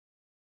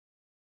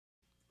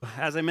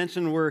As I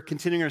mentioned, we're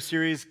continuing our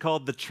series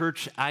called The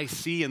Church I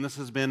See, and this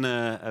has been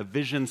a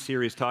vision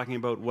series talking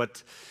about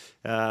what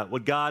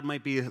God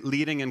might be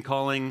leading and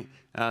calling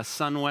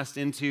SunWest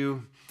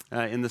into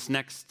in this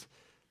next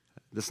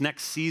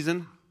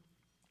season.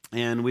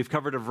 And we've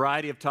covered a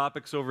variety of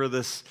topics over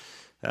this,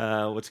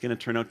 what's going to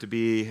turn out to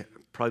be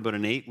probably about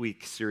an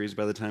 8-week series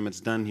by the time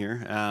it's done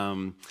here.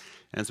 And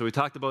so we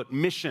talked about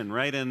mission,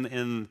 right?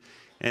 And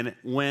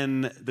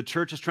when the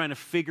church is trying to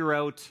figure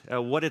out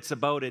what it's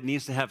about, it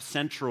needs to have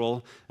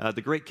central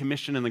the Great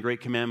Commission and the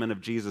Great Commandment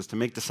of Jesus to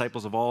make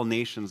disciples of all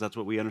nations. That's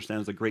what we understand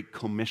as the Great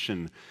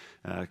Commission,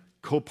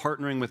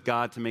 co-partnering with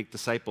God to make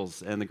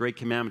disciples, and the Great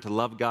Commandment to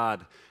love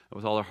God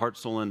with all our heart,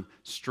 soul, and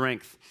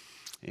strength.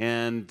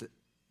 And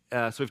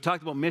so we've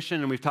talked about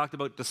mission and we've talked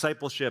about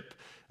discipleship.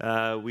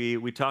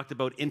 We talked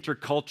about the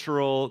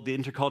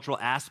intercultural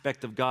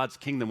aspect of God's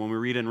kingdom. When we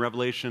read in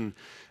Revelation,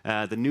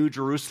 the New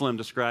Jerusalem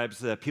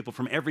describes people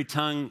from every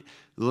tongue,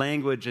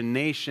 language, and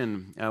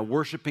nation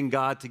worshiping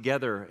God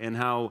together, and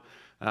how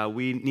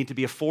we need to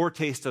be a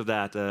foretaste of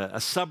that, a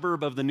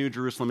suburb of the New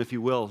Jerusalem, if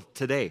you will,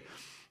 today.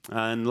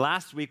 And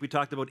last week we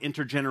talked about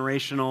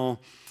intergenerational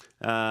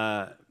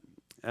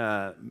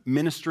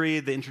ministry,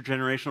 the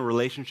intergenerational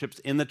relationships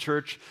in the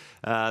church,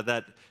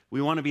 that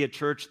we want to be a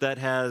church that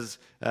has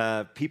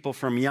people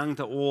from young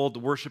to old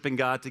worshiping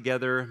God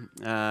together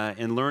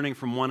and learning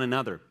from one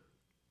another.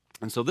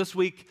 And so this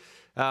week,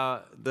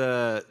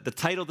 the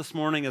title this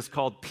morning is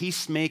called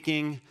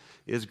Peacemaking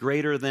is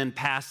Greater Than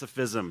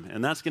Pacifism,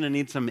 and that's going to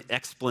need some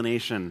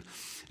explanation.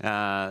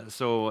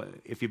 So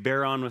if you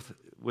bear on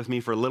with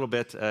me for a little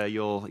bit,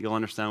 you'll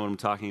understand what I'm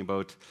talking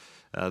about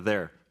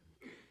there.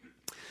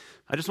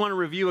 I just want to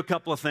review a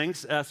couple of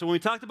things. So when we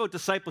talked about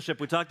discipleship,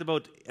 we talked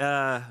about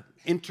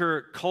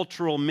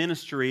intercultural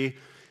ministry.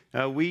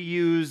 We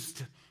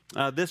used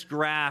this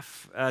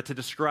graph to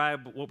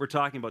describe what we're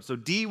talking about. So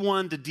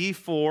D1 to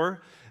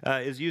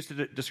D4 is used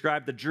to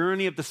describe the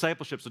journey of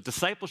discipleship. So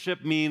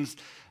discipleship means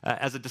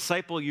as a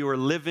disciple, you are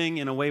living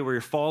in a way where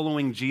you're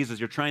following Jesus.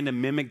 You're trying to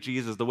mimic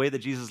Jesus, the way that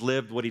Jesus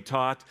lived, what he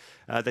taught,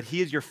 that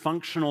he is your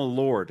functional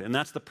Lord. And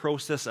that's the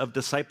process of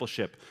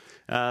discipleship.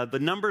 The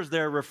numbers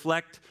there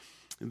reflect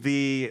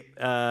the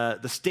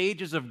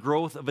stages of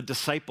growth of a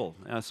disciple.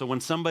 So when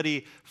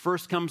somebody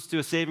first comes to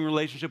a saving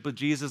relationship with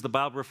Jesus, the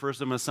Bible refers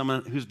to them as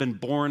someone who's been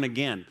born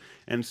again.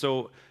 And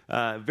so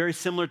very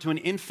similar to an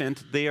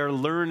infant, they are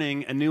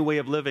learning a new way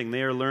of living.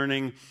 They are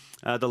learning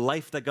the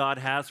life that God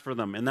has for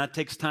them. And that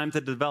takes time to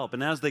develop.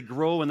 And as they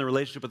grow in the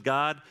relationship with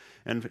God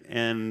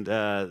and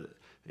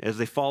as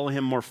they follow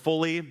him more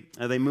fully,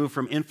 they move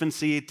from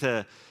infancy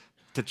to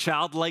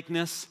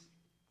childlikeness,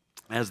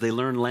 as they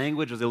learn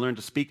language, as they learn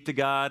to speak to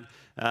God.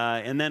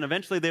 And then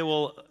eventually they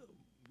will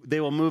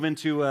move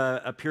into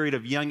a period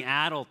of young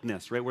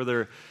adultness, right,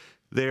 where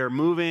they're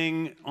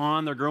moving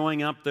on, they're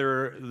growing up,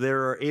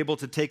 they're able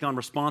to take on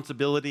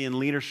responsibility and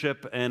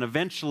leadership, and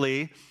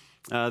eventually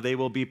they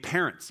will be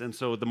parents. And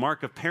so the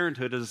mark of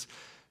parenthood is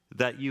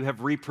that you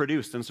have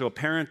reproduced. And so a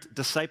parent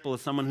disciple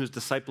is someone who's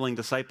discipling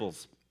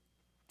disciples.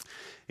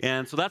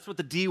 And so that's what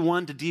the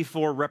D1 to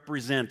D4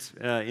 represent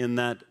in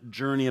that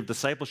journey of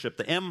discipleship.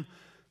 The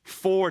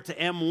M4 to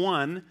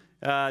M1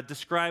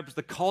 describes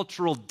the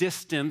cultural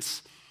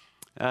distance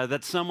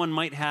that someone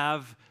might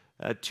have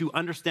to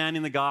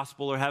understanding the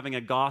gospel or having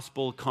a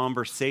gospel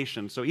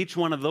conversation. So each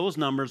one of those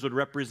numbers would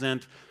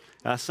represent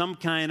some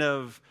kind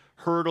of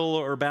hurdle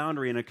or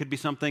boundary, and it could be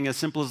something as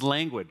simple as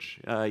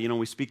language.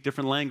 We speak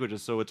different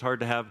languages, so it's hard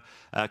to have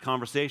a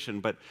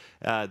conversation. But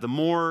the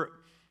more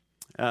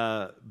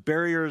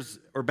barriers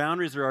or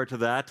boundaries there are to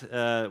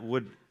that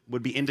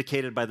would be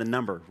indicated by the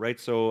number, right?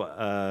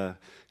 So,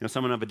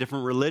 someone of a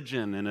different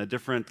religion and a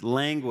different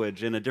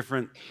language and a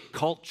different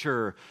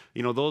culture,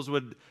 those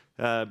would,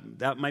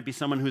 that might be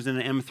someone who's in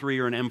an M3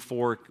 or an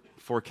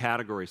M4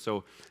 category.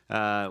 So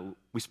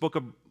we spoke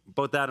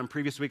about that in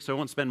previous weeks, so I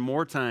won't spend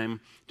more time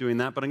doing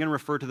that, but I'm going to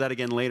refer to that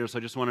again later, so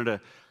I just wanted to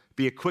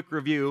be a quick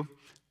review.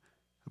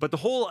 But the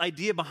whole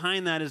idea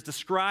behind that is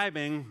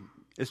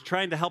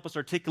trying to help us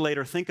articulate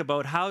or think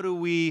about how do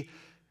we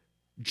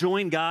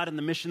join God in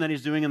the mission that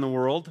he's doing in the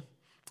world,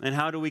 and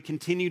how do we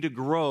continue to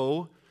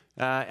grow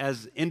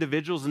as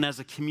individuals and as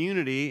a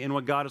community in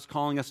what God is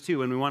calling us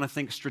to. And we want to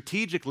think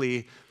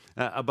strategically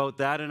about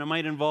that, and it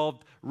might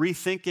involve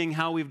rethinking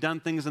how we've done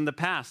things in the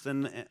past.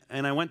 And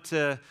I went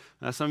to,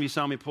 some of you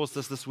saw me post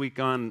this week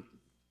on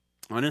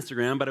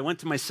Instagram, but I went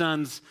to my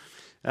son's,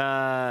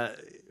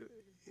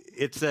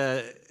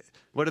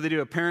 what do they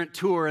do? A parent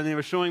tour, and they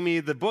were showing me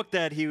the book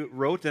that he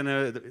wrote, and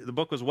the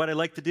book was What I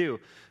Like to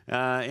Do.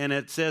 And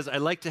it says, I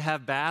like to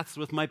have baths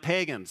with my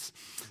pagans.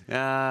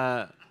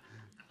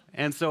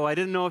 And so I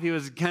didn't know if he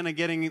was kind of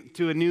getting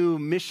to a new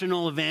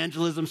missional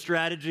evangelism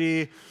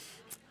strategy.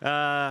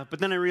 But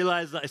then I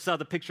realized I saw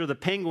the picture of the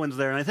penguins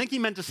there, and I think he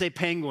meant to say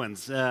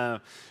penguins.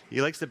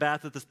 He likes to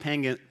bath with his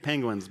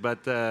penguins.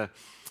 But,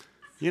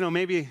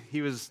 maybe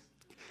he was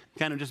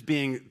kind of just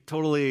being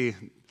totally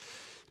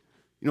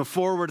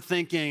forward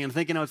thinking and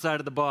thinking outside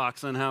of the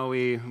box on how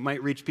we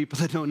might reach people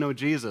that don't know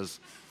Jesus.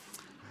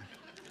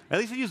 At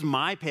least I use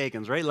my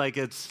pagans, right? Like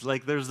it's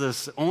like there's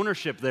this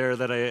ownership there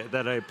that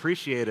I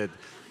appreciated.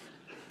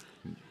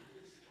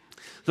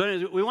 So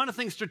anyways, we want to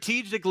think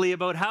strategically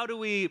about how do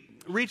we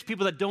reach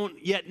people that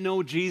don't yet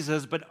know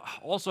Jesus, but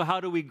also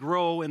how do we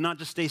grow and not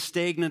just stay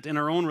stagnant in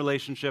our own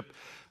relationship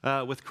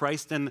with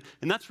Christ. And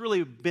that's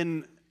really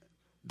been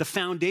the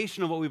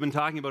foundation of what we've been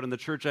talking about in the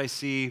Church I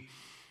See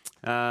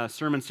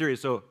sermon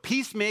series. So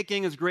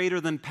peacemaking is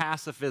greater than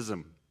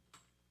pacifism.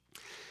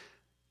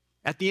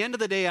 At the end of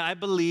the day, I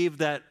believe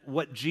that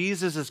what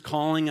Jesus is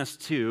calling us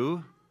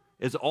to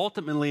is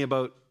ultimately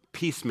about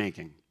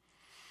peacemaking.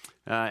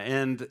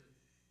 And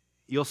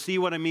you'll see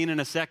what I mean in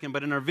a second,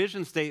 but in our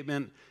vision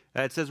statement,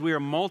 it says we are a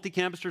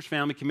multi-campus church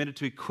family committed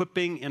to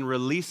equipping and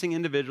releasing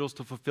individuals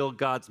to fulfill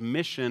God's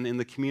mission in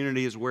the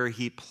communities where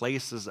He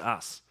places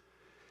us.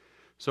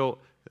 So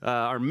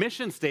our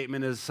mission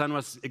statement is Son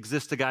must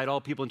exist to guide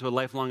all people into a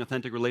lifelong,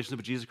 authentic relationship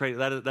with Jesus Christ.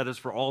 That is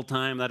for all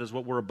time. That is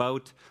what we're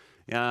about.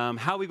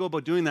 How we go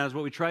about doing that is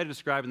what we try to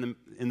describe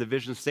in the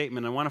vision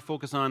statement. I want to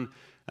focus on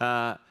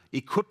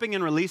equipping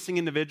and releasing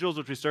individuals,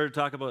 which we started to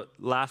talk about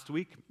last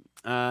week,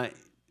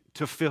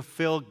 to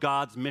fulfill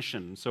God's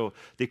mission. So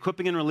the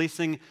equipping and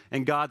releasing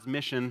and God's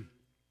mission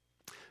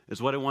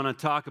is what I want to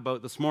talk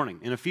about this morning.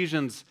 In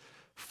Ephesians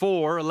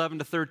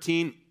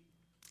 4:11-13, it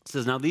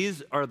says, now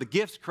these are the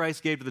gifts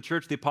Christ gave to the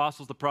church, the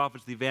apostles, the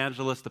prophets, the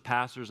evangelists, the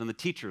pastors, and the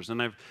teachers.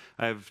 And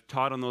I've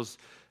taught on those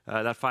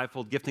that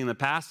fivefold gifting in the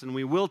past, and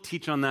we will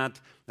teach on that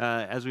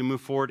as we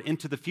move forward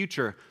into the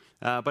future.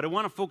 But I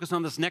want to focus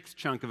on this next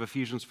chunk of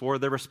Ephesians 4.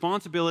 Their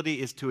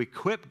responsibility is to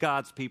equip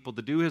God's people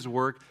to do His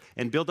work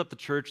and build up the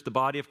church, the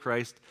body of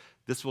Christ.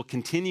 This will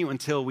continue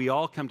until we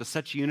all come to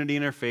such unity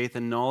in our faith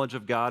and knowledge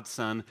of God's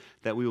Son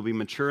that we will be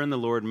mature in the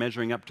Lord,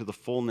 measuring up to the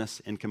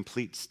fullness and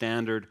complete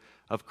standard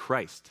of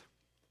Christ.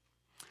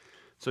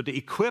 So to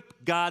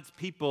equip God's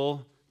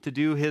people to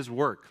do His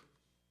work.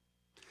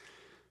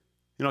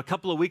 You know, a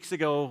couple of weeks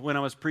ago when I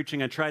was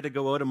preaching, I tried to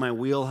go out of my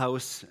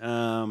wheelhouse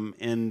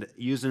and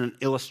use an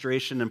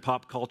illustration in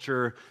pop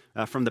culture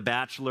from The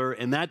Bachelor,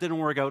 and that didn't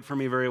work out for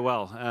me very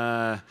well.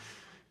 I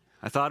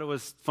thought it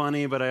was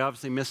funny, but I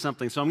obviously missed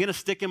something. So I'm going to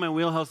stick in my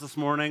wheelhouse this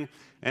morning,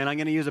 and I'm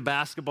going to use a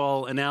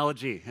basketball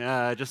analogy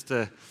just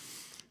to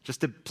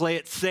play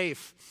it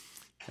safe.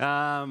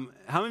 How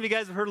many of you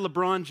guys have heard of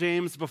LeBron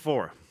James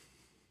before?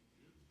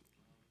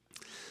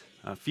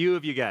 A few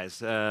of you guys,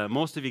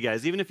 most of you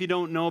guys. Even if you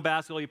don't know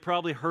basketball, you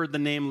probably heard the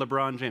name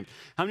LeBron James.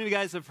 How many of you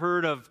guys have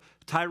heard of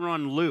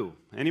Tyronn Lue?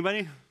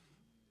 Anybody?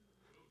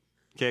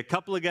 Okay, a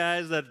couple of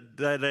guys that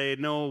I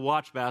know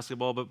watch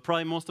basketball, but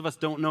probably most of us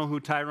don't know who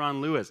Tyronn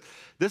Lue is.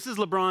 This is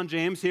LeBron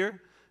James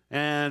here,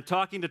 and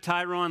talking to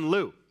Tyronn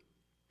Lue.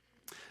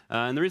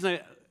 And the reason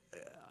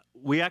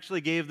we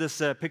actually gave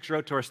this picture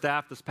out to our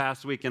staff this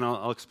past week, and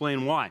I'll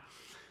explain why.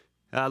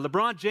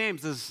 LeBron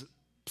James is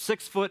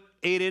 6 foot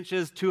 8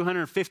 inches,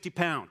 250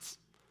 pounds.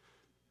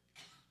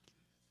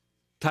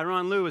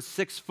 Tyronn Lue is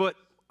 6 foot,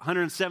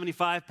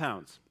 175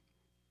 pounds.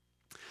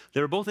 They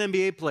were both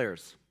NBA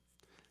players.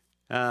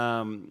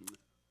 But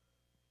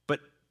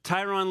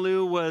Tyronn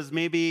Lue was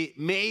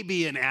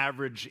maybe an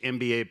average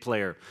NBA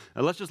player.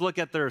 Let's just look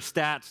at their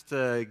stats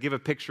to give a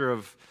picture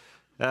of.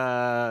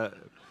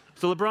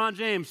 So LeBron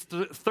James,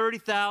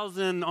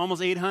 30,000,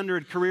 almost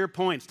 800 career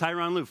points.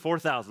 Tyronn Lue,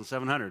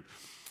 4,700.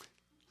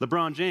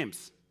 LeBron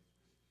James,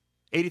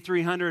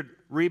 8,300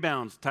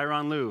 rebounds.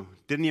 Tyronn Lue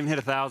didn't even hit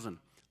 1,000.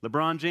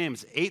 LeBron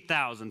James,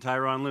 8,000.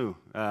 Tyronn Lue,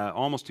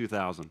 almost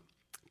 2,000.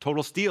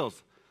 Total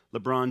steals.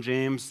 LeBron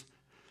James,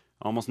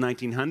 almost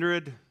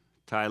 1,900.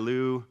 Ty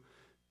Lue,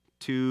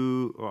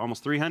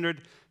 almost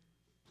 300.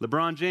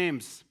 LeBron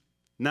James,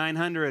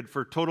 900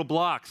 for total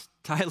blocks.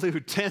 Ty Lue,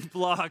 10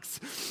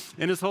 blocks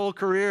in his whole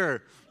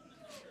career.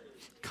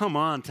 Come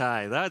on,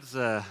 Ty. That's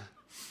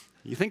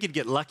you think you'd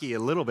get lucky a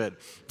little bit.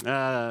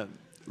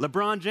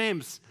 LeBron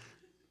James,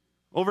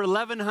 over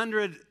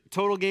 1,100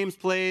 total games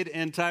played,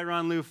 and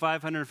Tyronn Lue,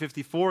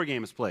 554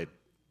 games played.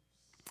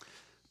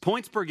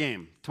 Points per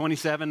game,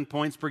 27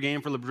 points per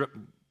game for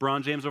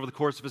LeBron James over the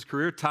course of his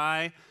career.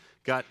 Ty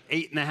got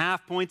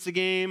 8.5 points a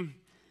game,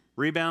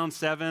 rebounds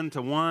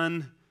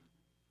 7-1,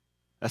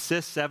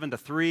 assists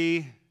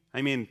 7-3.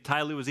 I mean,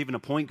 Ty Lue was even a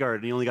point guard,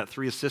 and he only got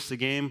 3 assists a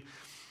game.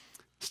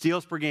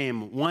 Steals per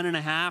game,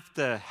 1.5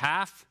 to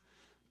half.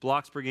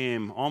 Blocks per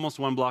game, almost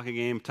 1 block a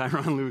game.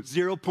 Tyronn Lue,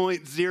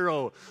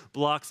 0.0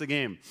 blocks a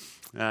game.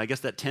 I guess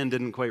that 10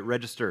 didn't quite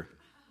register.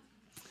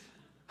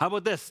 How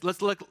about this?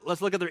 Let's look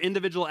at their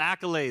individual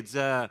accolades.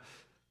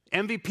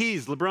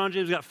 MVPs, LeBron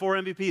James got 4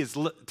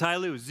 MVPs. Ty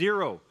Lue,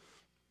 0.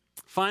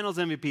 Finals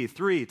MVP,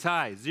 3.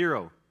 Ty,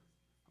 0.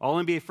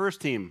 All-NBA first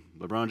team,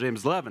 LeBron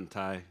James, 11.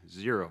 Ty,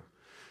 0.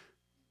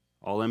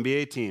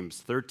 All-NBA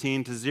teams,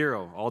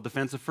 13-0.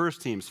 All-defensive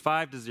first teams,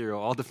 5-0.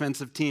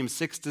 All-defensive teams,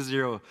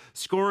 6-0.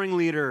 Scoring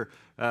leader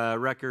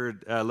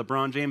record,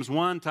 LeBron James,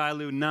 1. Ty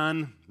Lue,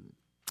 none.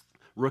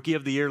 Rookie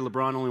of the year,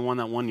 LeBron only won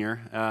that 1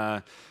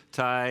 year.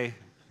 Ty,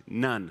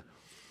 none.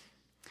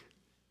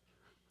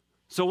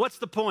 So what's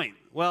the point?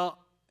 Well,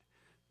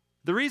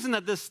 the reason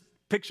that this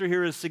picture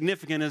here is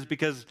significant is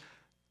because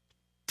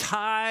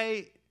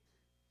Tyronn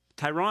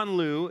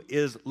Lue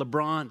is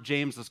LeBron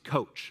James's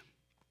coach.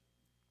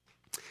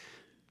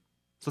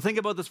 So think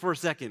about this for a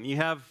second. You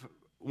have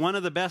one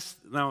of the best.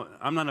 Now,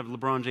 I'm not a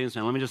LeBron James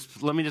fan.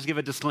 Let me just give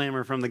a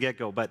disclaimer from the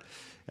get-go. But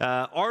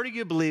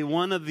arguably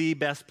one of the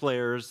best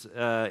players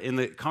in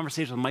the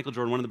conversation with Michael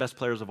Jordan, one of the best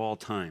players of all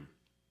time.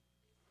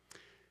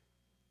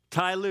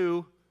 Ty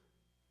Lue,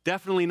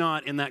 definitely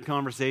not in that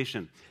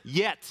conversation.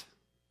 Yet,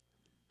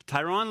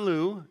 Tyronn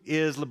Lue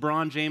is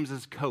LeBron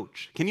James's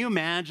coach. Can you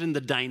imagine the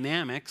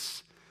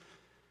dynamics?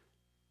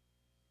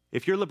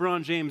 If you're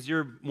LeBron James,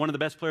 you're one of the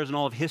best players in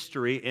all of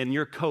history, and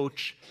your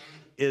coach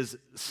is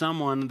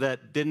someone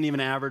that didn't even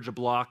average a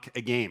block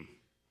a game.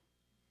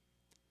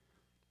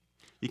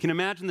 You can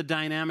imagine the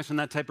dynamics in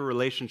that type of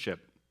relationship.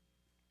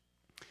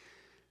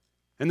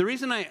 And the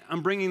reason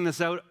I'm bringing this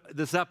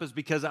up is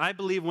because I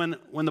believe when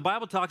the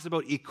Bible talks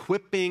about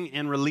equipping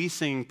and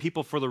releasing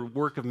people for the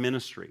work of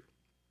ministry,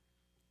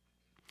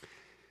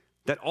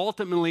 that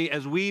ultimately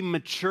as we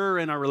mature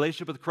in our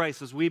relationship with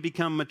Christ, as we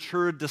become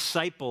mature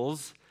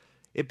disciples,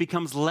 it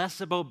becomes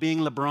less about being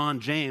LeBron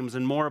James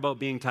and more about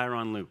being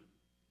Tyronn Lue.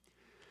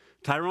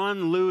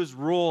 Tyronn Lue's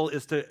role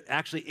is to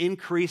actually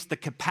increase the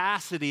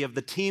capacity of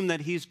the team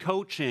that he's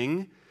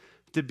coaching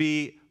to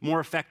be more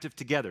effective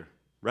together,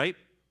 right?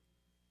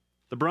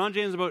 LeBron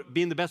James is about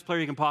being the best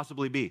player he can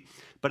possibly be.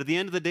 But at the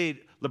end of the day,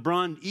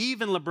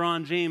 even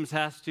LeBron James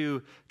has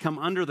to come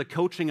under the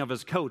coaching of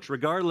his coach,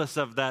 regardless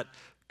of that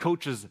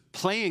coach's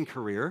playing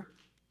career,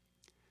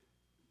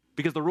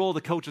 because the role of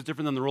the coach is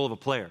different than the role of a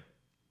player.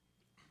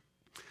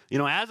 You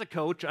know, as a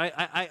coach,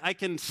 I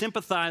can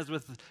sympathize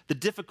with the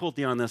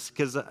difficulty on this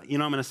because,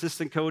 I'm an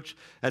assistant coach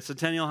at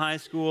Centennial High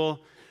School.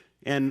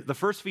 And the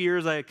first few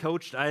years I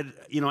coached, I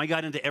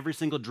got into every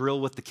single drill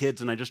with the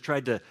kids, and I just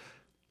tried to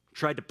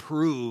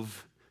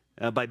prove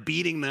by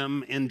beating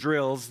them in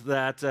drills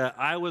that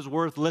I was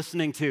worth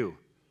listening to.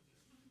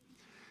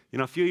 You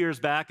know, a few years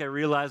back, I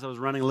realized I was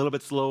running a little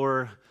bit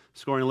slower,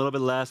 scoring a little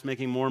bit less,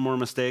 making more and more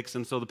mistakes.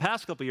 And so the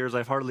past couple of years,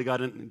 I've hardly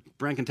gotten,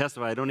 Brent can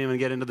testify, I don't even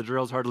get into the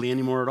drills hardly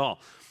anymore at all.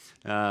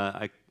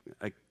 I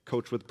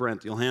coach with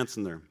Brent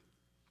Johansson there.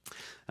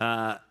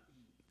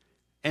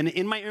 And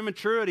in my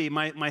immaturity,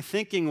 my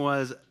thinking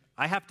was,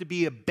 I have to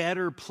be a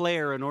better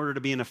player in order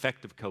to be an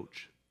effective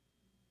coach.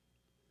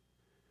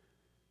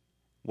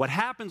 What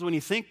happens when you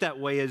think that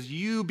way is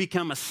you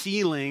become a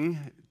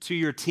ceiling to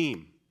your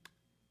team.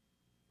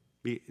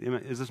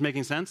 Is this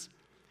making sense?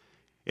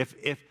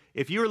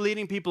 If you're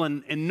leading people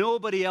and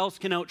nobody else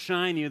can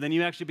outshine you, then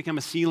you actually become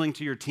a ceiling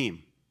to your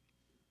team.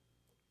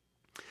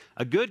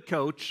 A good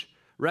coach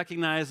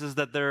recognizes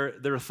that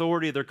their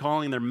authority, their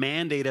calling, their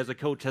mandate as a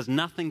coach has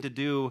nothing to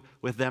do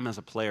with them as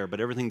a player, but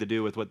everything to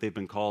do with what they've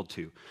been called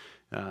to.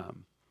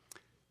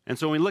 And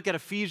so when we look at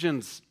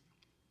Ephesians,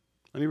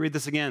 let me read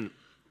this again.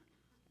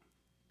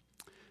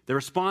 The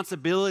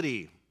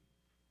responsibility.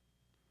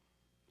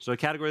 So a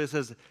category that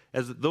says,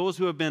 as those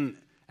who have been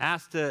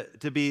asked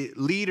to be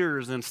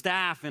leaders and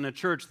staff in a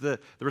church, the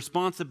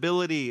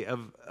responsibility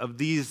of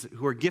these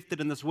who are gifted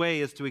in this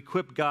way is to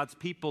equip God's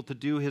people to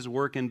do his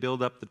work and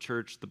build up the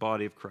church, the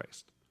body of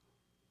Christ.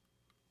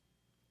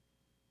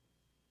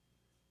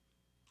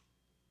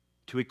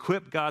 To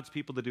equip God's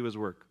people to do his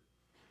work.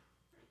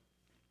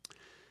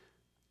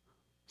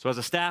 So as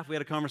a staff, we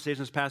had a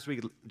conversation this past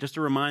week, just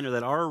a reminder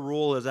that our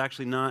role is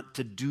actually not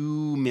to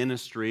do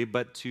ministry,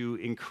 but to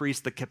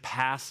increase the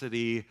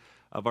capacity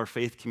of our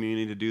faith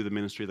community to do the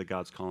ministry that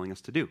God's calling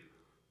us to do.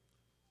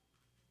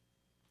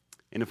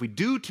 And if we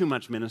do too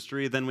much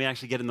ministry, then we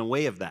actually get in the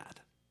way of that.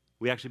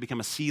 We actually become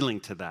a ceiling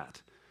to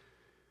that.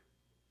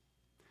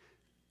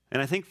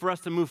 And I think for us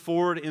to move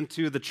forward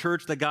into the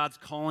church that God's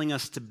calling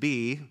us to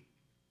be,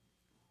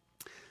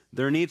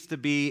 there needs to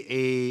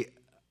be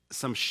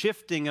some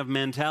shifting of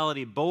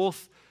mentality,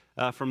 both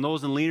from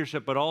those in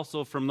leadership, but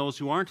also from those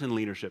who aren't in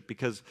leadership,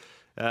 because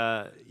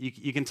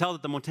you can tell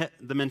that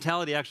the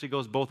mentality actually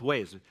goes both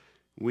ways.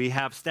 We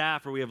have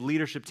staff or we have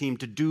leadership team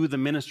to do the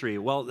ministry.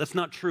 Well, that's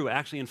not true.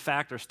 Actually, in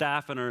fact, our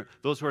staff and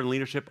those who are in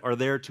leadership are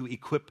there to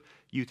equip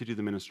you to do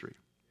the ministry.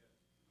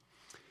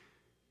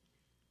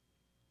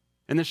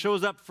 And this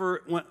shows up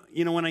for,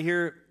 when I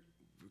hear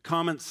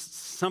comments,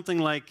 something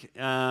like,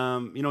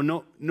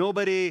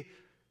 nobody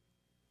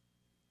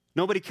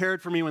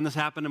cared for me when this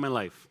happened in my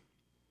life.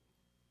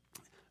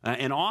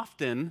 And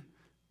often,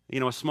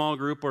 a small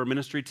group or a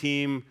ministry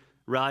team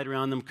rallied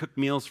around them, cooked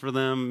meals for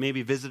them,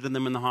 maybe visited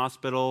them in the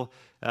hospital.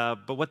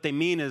 But what they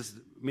mean is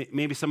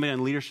maybe somebody on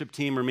the leadership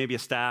team or maybe a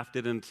staff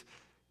didn't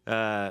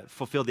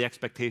fulfill the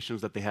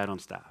expectations that they had on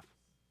staff.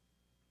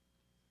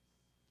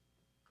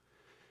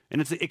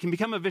 And it can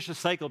become a vicious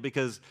cycle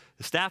because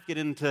the staff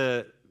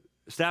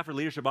or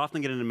leadership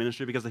often get into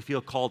ministry because they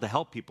feel called to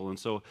help people. And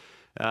so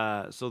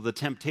the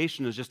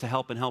temptation is just to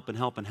help and help and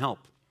help and help.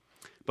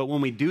 But when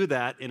we do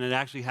that, and it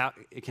actually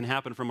it can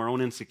happen from our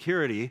own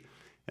insecurity,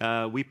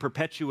 we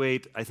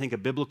perpetuate, I think, a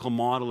biblical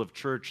model of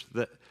church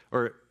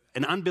or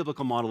an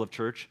unbiblical model of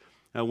church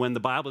when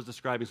the Bible is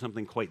describing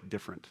something quite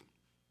different.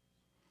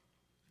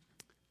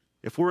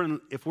 If we're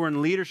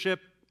in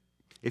leadership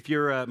If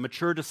you're a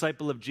mature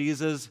disciple of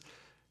Jesus,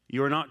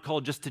 you are not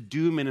called just to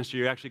do ministry,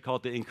 you're actually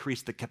called to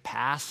increase the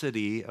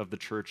capacity of the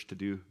church to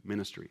do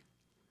ministry.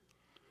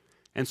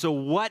 And so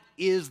what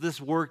is this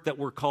work that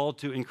we're called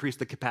to increase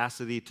the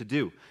capacity to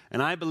do?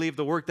 And I believe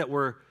the work that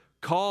we're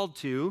called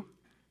to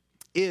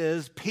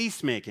is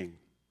peacemaking.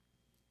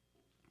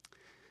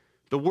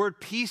 The word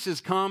peace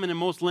is common in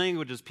most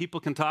languages. People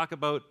can talk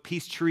about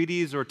peace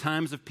treaties or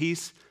times of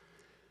peace,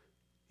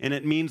 and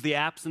it means the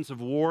absence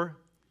of war.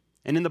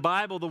 And in the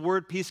Bible, the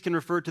word peace can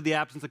refer to the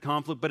absence of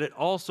conflict, but it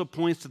also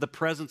points to the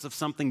presence of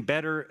something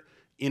better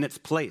in its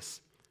place.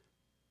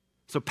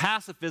 So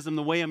pacifism,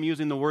 the way I'm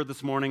using the word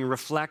this morning,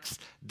 reflects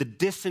the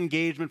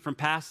disengagement from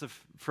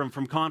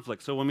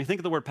conflict. So when we think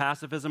of the word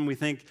pacifism, we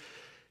think,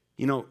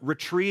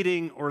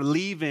 retreating or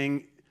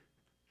leaving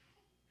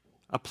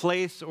a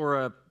place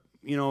or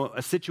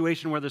a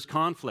situation where there's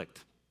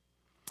conflict.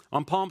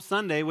 On Palm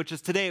Sunday, which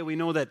is today, we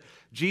know that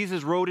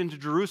Jesus rode into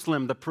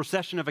Jerusalem, the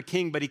procession of a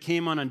king, but he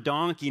came on a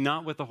donkey,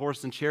 not with a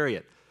horse and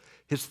chariot.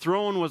 His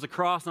throne was a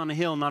cross on a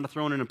hill, not a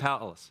throne in a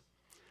palace.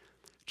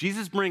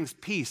 Jesus brings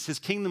peace. His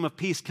kingdom of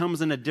peace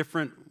comes in a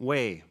different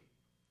way.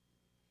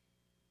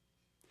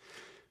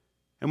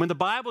 And when the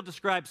Bible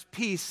describes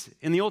peace,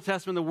 in the Old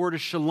Testament, the word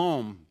is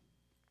shalom.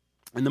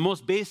 And the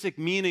most basic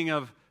meaning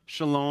of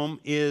shalom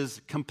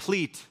is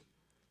complete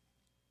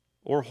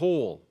or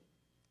whole.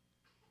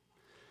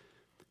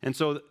 And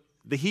so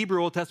the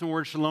Hebrew Old Testament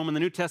word shalom, in the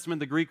New Testament,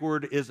 the Greek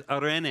word is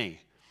arene.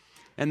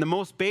 And the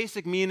most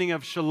basic meaning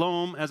of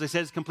shalom, as I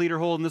said, is complete or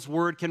whole. And this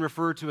word can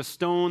refer to a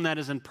stone that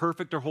is in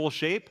perfect or whole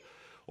shape,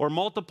 or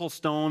multiple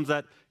stones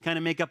that kind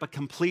of make up a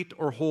complete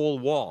or whole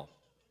wall.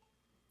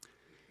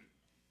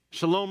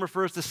 Shalom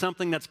refers to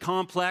something that's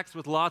complex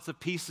with lots of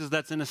pieces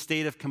that's in a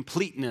state of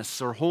completeness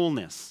or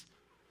wholeness.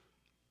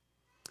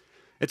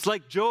 It's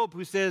like Job,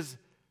 who says,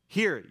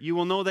 "Here, you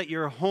will know that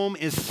your home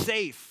is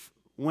safe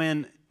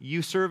when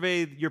you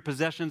survey your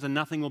possessions and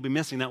nothing will be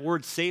missing." That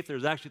word safe,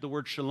 there's actually the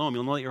word shalom.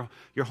 You'll know that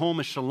your home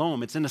is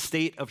shalom. It's in a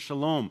state of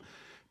shalom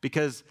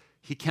because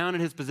he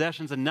counted his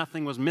possessions and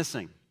nothing was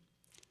missing.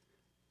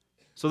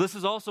 So this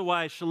is also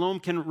why shalom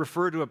can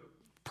refer to a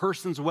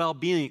person's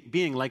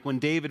well-being. Like when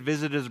David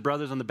visited his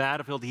brothers on the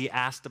battlefield, he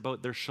asked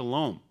about their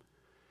shalom.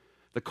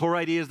 The core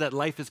idea is that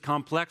life is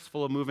complex,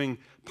 full of moving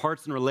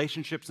parts and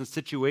relationships and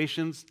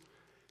situations.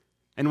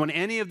 And when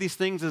any of these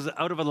things is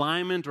out of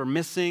alignment or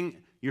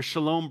missing, your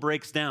shalom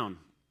breaks down.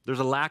 There's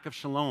a lack of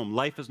shalom.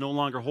 Life is no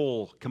longer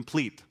whole,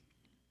 complete.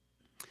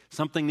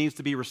 Something needs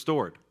to be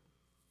restored.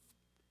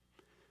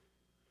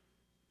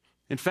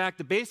 In fact,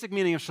 the basic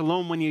meaning of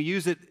shalom when you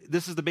use it,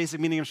 this is the basic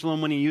meaning of shalom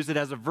when you use it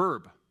as a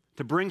verb.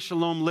 To bring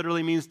shalom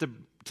literally means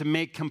to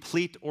make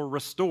complete or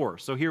restore.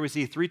 So here we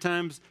see 3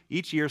 times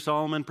each year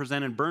Solomon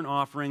presented burnt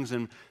offerings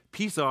and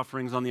peace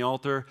offerings on the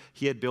altar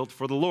he had built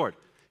for the Lord.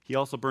 He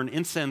also burned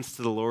incense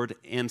to the Lord,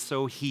 and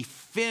so he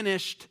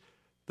finished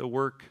the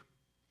work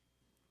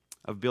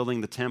of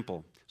building the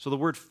temple. So the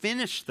word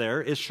finished there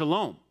is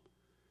shalom.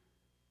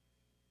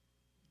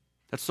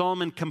 That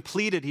Solomon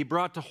completed, he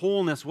brought to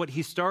wholeness what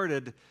he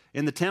started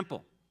in the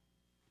temple.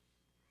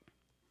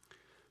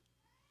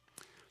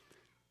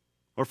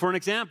 Or for an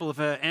example, if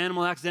an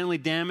animal accidentally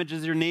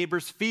damages your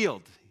neighbor's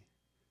field,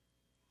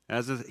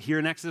 as is here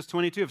in Exodus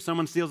 22, if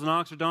someone steals an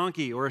ox or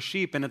donkey or a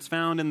sheep and it's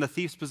found in the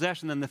thief's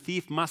possession, then the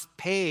thief must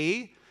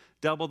pay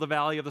double the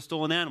value of the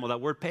stolen animal. That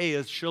word pay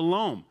is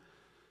shalom.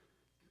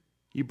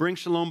 You bring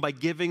shalom by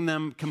giving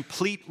them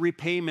complete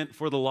repayment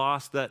for the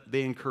loss that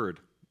they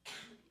incurred.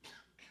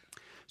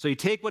 So you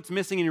take what's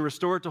missing and you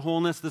restore it to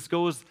wholeness. This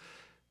goes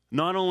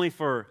not only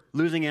for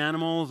losing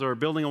animals or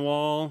building a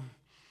wall,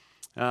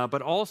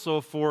 but also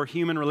for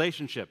human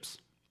relationships.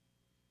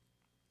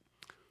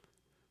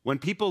 When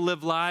people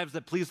live lives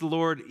that please the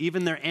Lord,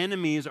 even their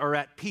enemies are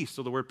at peace.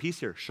 So the word peace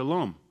here,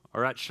 shalom,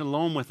 are at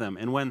shalom with them.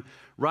 And when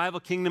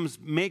rival kingdoms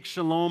make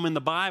shalom in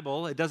the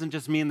Bible, it doesn't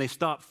just mean they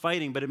stop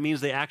fighting, but it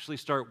means they actually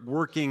start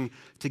working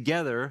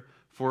together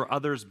for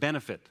others'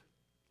 benefit.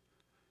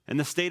 And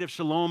the state of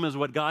shalom is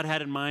what God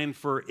had in mind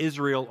for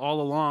Israel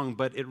all along,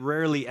 but it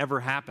rarely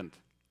ever happened.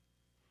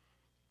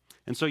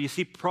 And so you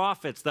see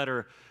prophets that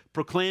are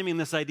proclaiming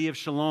this idea of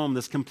shalom,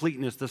 this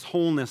completeness, this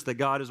wholeness that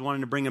God is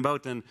wanting to bring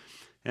about. And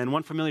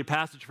one familiar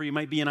passage for you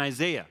might be in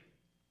Isaiah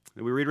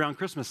that we read around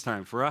Christmas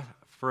time. For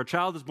a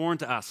child is born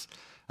to us,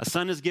 a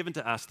son is given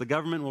to us. The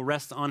government will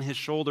rest on his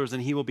shoulders,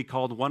 and he will be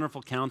called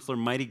Wonderful Counselor,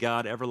 Mighty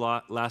God,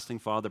 Everlasting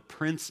Father,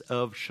 Prince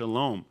of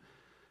Shalom.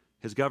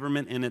 His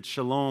government and its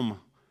shalom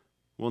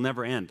will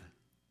never end.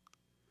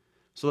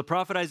 So the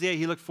prophet Isaiah,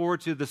 he looked forward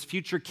to this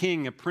future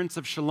king, a Prince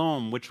of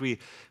Shalom, which we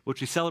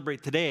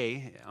celebrate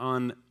today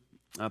on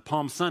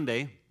Palm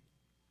Sunday.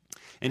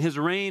 And his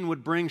reign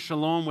would bring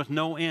shalom with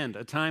no end,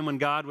 a time when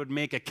God would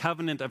make a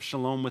covenant of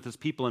shalom with his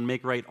people and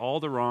make right all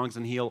the wrongs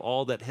and heal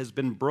all that has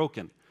been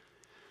broken.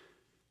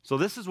 So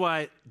this is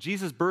why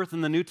Jesus' birth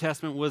in the New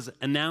Testament was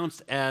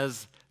announced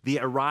as the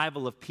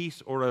arrival of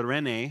peace, or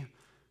arene,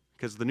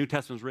 because the New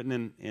Testament is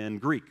written in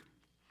Greek.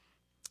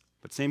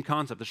 But same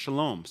concept, the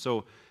shalom.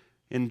 So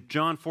in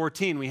John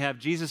 14, we have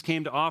Jesus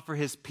came to offer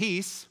his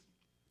peace,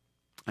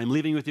 I'm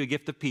leaving with you a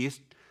gift of peace,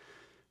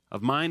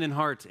 of mind and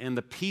heart, and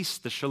the peace,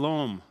 the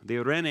shalom, the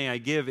eirene I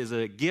give is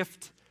a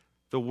gift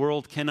the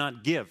world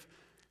cannot give.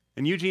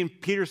 And Eugene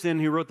Peterson,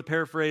 who wrote the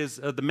paraphrase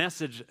of the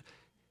Message,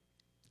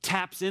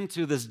 taps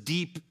into this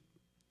deep,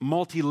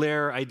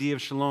 multi-layer idea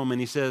of shalom, and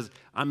he says,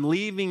 I'm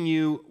leaving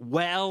you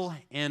well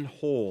and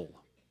whole.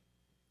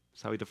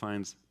 That's how he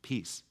defines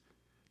peace.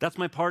 That's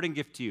my parting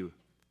gift to you.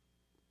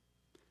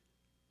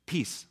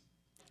 Peace.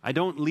 I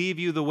don't leave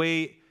you the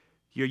way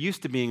you're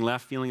used to being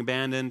left, feeling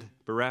abandoned,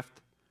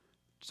 bereft.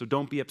 So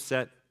don't be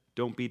upset.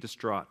 Don't be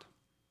distraught.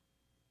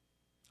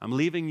 I'm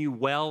leaving you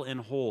well and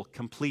whole,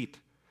 complete.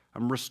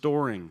 I'm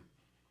restoring.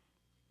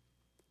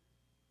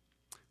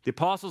 The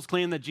apostles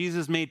claim that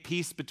Jesus made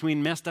peace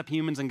between messed up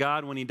humans and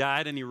God when he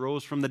died and he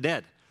rose from the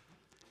dead.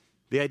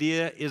 The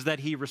idea is that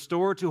he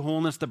restored to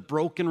wholeness the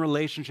broken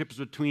relationships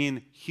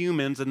between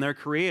humans and their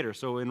creator.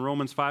 So in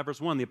Romans 5,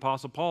 verse 1, the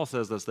apostle Paul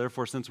says this,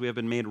 therefore, since we have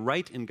been made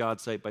right in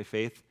God's sight by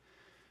faith,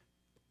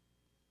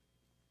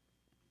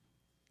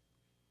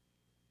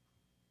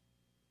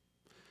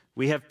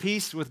 we have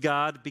peace with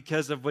God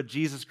because of what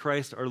Jesus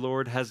Christ our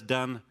Lord has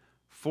done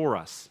for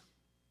us.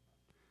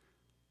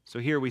 So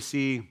here we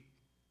see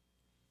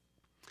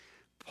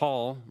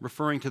Paul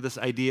referring to this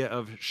idea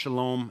of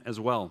shalom as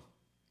well.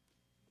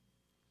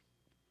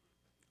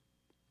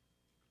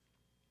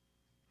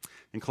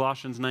 In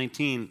Colossians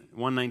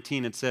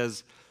 1:19, it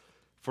says,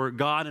 for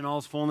God in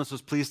all his fullness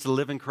was pleased to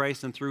live in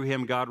Christ, and through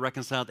him God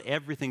reconciled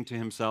everything to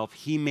himself.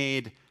 He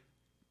made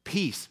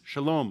peace,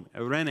 shalom,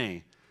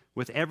 eirene,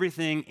 with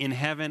everything in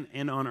heaven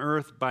and on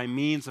earth by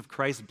means of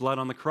Christ's blood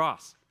on the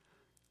cross.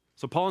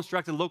 So Paul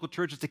instructed local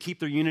churches to keep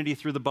their unity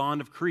through the bond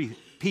of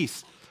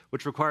peace,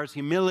 which requires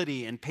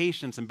humility and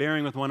patience and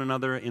bearing with one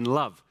another in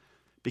love.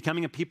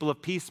 Becoming a people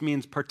of peace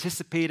means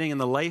participating in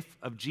the life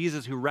of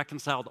Jesus who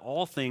reconciled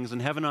all things in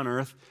heaven and on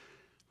earth,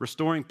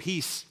 restoring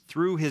peace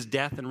through his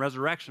death and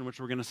resurrection, which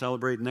we're going to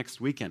celebrate next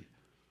weekend.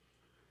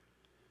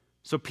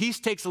 So peace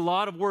takes a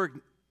lot of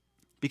work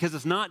because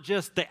it's not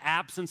just the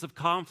absence of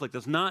conflict.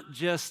 It's not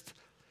just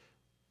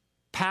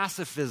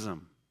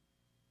pacifism.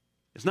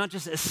 It's not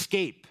just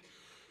escape.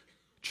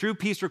 True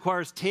peace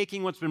requires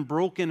taking what's been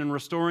broken and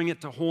restoring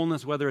it to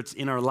wholeness, whether it's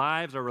in our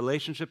lives, our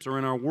relationships, or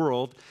in our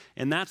world.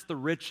 And that's the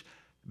rich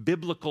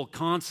biblical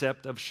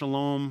concept of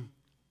shalom,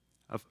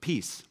 of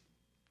peace.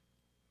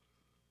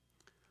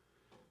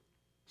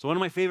 So one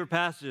of my favorite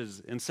passages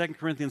in 2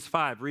 Corinthians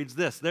 5 reads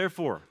this,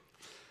 therefore,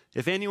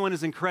 if anyone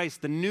is in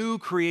Christ, the new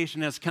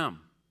creation has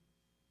come.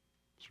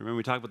 So remember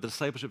we talked about the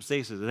discipleship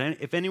stages.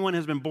 If anyone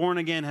has been born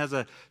again, has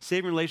a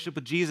saving relationship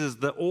with Jesus,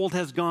 the old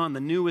has gone, the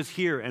new is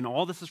here. And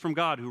all this is from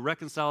God who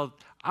reconciled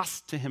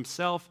us to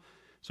himself.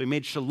 So he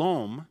made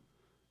shalom,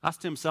 us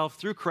to himself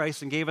through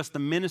Christ, and gave us the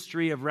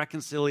ministry of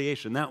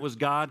reconciliation. That was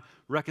God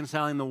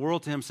reconciling the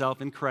world to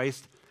himself in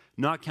Christ,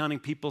 not counting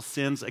people's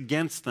sins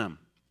against them.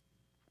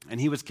 And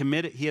he has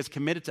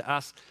committed to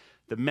us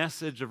the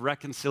message of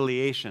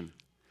reconciliation.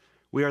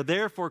 We are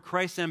therefore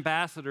Christ's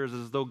ambassadors,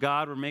 as though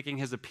God were making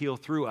his appeal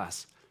through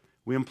us.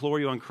 We implore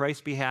you on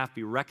Christ's behalf,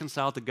 be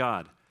reconciled to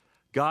God.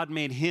 God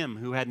made him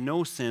who had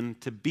no sin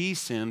to be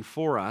sin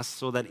for us,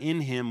 so that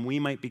in him we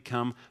might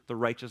become the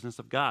righteousness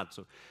of God.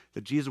 So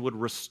that Jesus would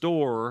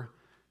restore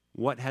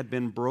what had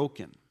been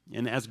broken.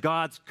 And as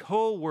God's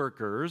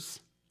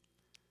co-workers,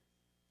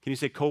 can you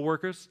say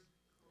co-workers?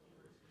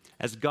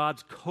 As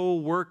God's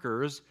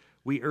co-workers,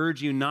 we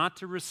urge you not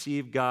to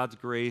receive God's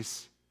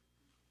grace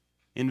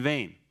in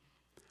vain.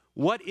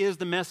 What is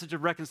the message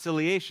of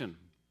reconciliation?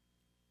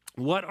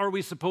 What are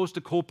we supposed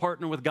to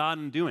co-partner with God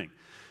in doing?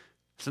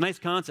 It's a nice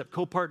concept,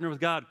 co-partner with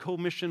God,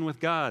 co-mission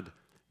with God,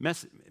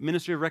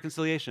 ministry of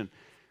reconciliation.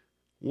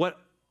 What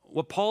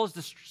Paul is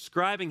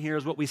describing here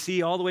is what we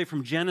see all the way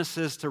from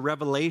Genesis to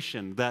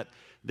Revelation, that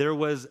there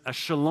was a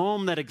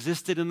shalom that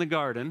existed in the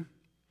garden.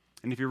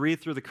 And if you read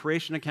through the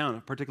creation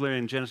account, particularly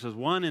in Genesis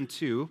 1 and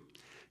 2,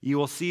 you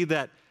will see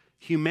that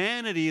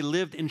humanity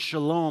lived in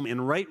shalom,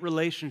 in right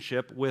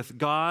relationship with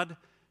God,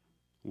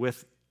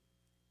 with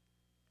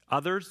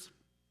others,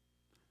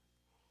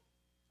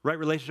 right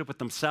relationship with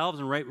themselves,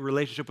 and right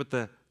relationship with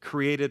the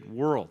created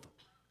world.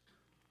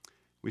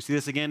 We see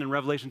this again in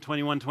Revelation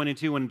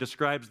 21:22 when it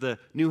describes the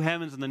new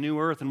heavens and the new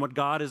earth and what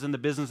God is in the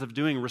business of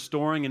doing,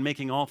 restoring and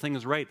making all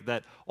things right,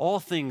 that all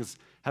things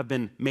have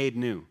been made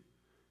new.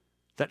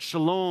 That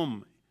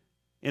shalom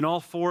in all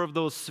four of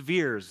those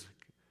spheres,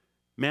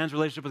 man's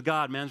relationship with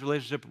God, man's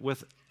relationship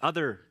with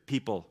other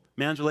people,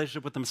 man's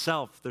relationship with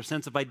himself, their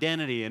sense of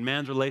identity, and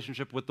man's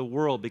relationship with the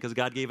world, because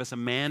God gave us a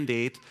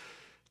mandate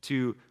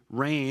to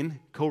reign,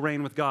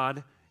 co-reign with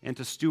God, and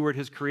to steward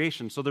his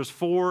creation. So there's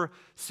four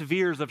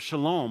spheres of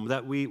shalom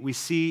that we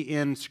see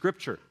in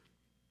Scripture.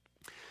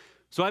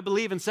 So I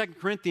believe in 2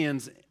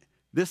 Corinthians,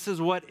 this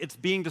is what it's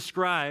being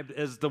described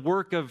as the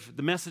work of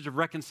the message of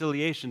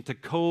reconciliation,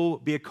 to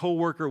be a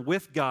co-worker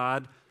with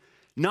God,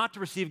 not to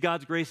receive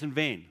God's grace in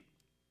vain.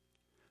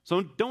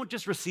 So don't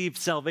just receive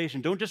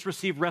salvation, don't just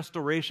receive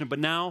restoration, but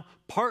now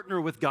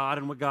partner with God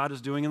in what God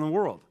is doing in the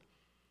world.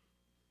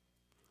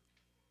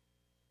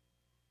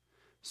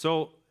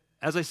 So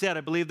as I said,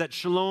 I believe that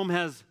shalom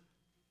has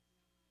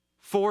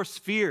 4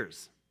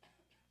 spheres.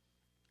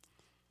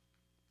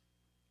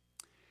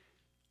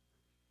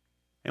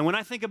 And when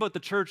I think about the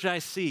church I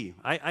see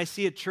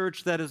a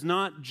church that is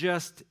not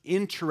just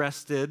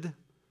interested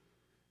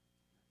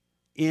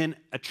in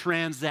a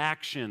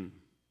transaction,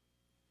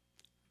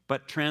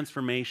 but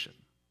transformation.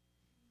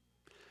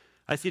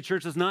 I see a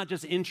church that's not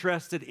just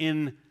interested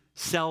in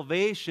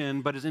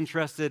salvation, but is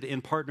interested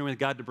in partnering with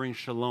God to bring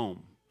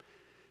shalom.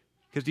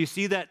 Because do you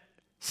see that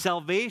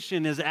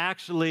salvation is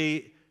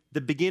actually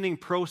the beginning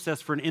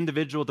process for an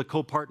individual to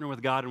co-partner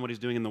with God in what he's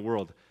doing in the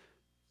world.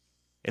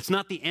 It's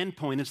not the end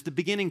point, it's the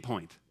beginning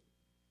point.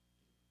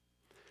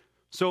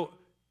 So,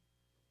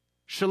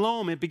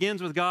 shalom, it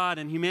begins with God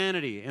and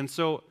humanity. And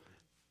so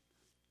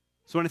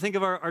when I think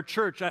of our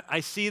church, I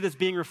see this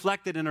being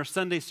reflected in our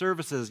Sunday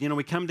services. You know,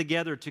 we come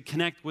together to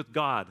connect with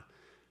God,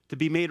 to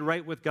be made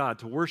right with God,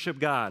 to worship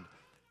God.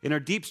 In our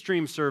deep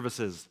stream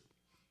services,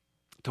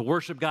 to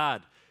worship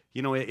God.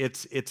 You know,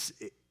 it's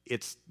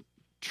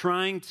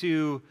trying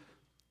to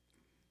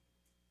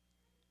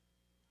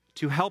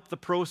help the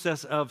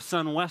process of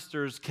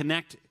Sunwesters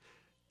connect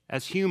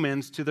as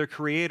humans to their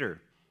Creator.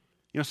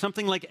 You know,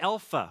 something like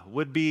Alpha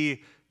would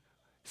be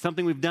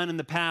something we've done in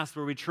the past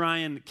where we try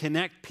and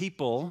connect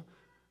people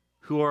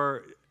who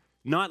are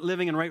not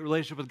living in right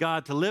relationship with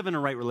God to live in a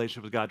right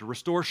relationship with God, to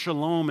restore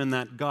shalom in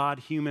that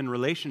God-human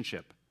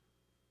relationship.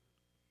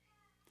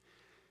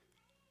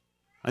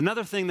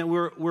 Another thing that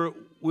we'll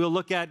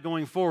look at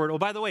going forward, oh,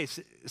 by the way,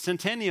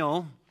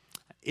 Centennial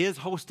is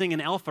hosting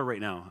an Alpha right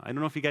now. I don't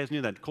know if you guys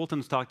knew that.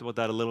 Colton's talked about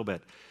that a little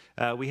bit.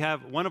 We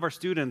have one of our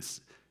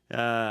students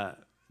that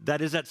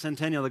is at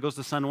Centennial that goes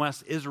to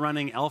SunWest is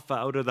running Alpha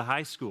out of the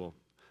high school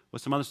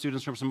with some other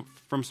students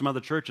from some other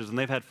churches, and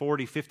they've had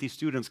 40, 50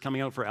 students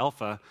coming out for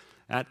Alpha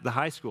at the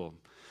high school,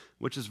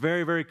 which is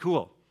very, very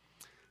cool.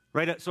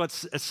 Right? So at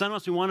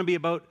SunWest, we want to be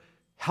about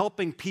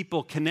helping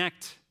people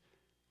connect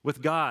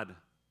with God,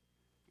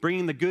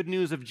 bringing the good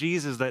news of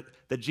Jesus, that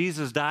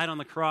Jesus died on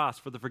the cross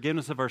for the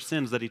forgiveness of our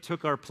sins, that he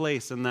took our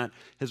place, and that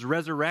his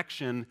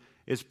resurrection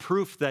is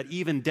proof that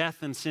even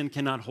death and sin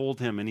cannot hold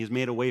him, and he's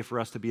made a way for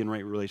us to be in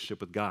right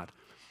relationship with God.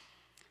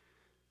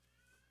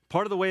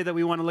 Part of the way that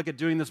we want to look at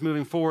doing this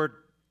moving forward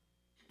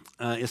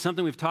is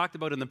something we've talked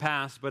about in the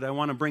past, but I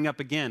want to bring up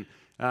again.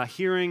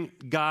 Hearing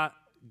God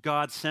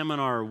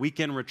Seminar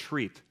Weekend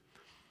Retreat.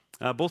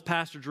 Both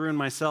Pastor Drew and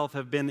myself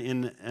have been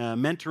in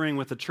mentoring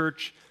with a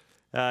church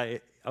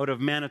out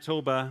of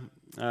Manitoba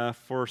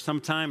for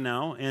some time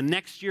now, and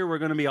next year we're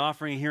going to be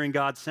offering a Hearing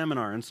God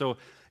Seminar, and so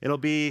it'll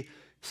be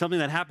something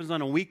that happens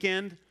on a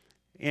weekend,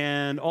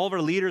 and all of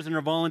our leaders and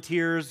our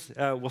volunteers,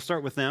 we'll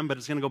start with them, but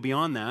it's going to go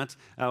beyond that.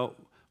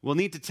 We'll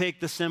need to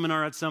take the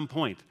seminar at some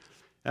point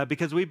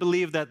because we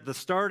believe that the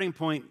starting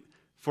point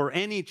for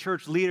any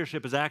church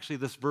leadership is actually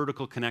this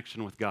vertical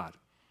connection with God.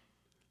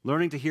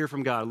 Learning to hear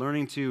from God,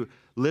 learning to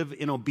live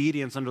in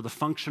obedience under the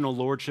functional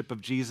lordship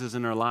of Jesus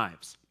in our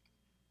lives.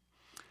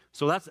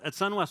 So that's at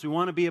SunWest, we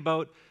want to be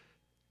about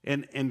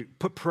and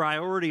put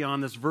priority on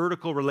this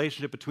vertical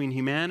relationship between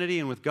humanity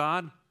and with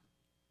God.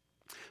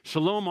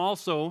 Shalom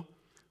also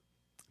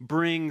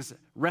brings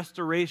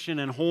restoration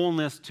and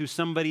wholeness to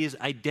somebody's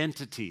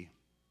identity.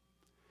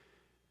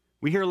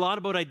 We hear a lot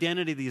about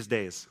identity these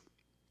days.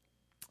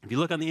 If you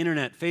look on the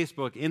internet,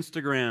 Facebook,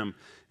 Instagram,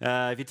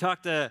 if you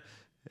talk to,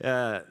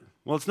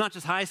 well, it's not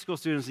just high school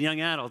students and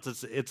young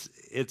adults,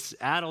 it's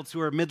adults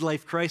who are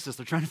midlife crisis.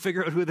 They're trying to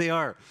figure out who they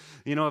are.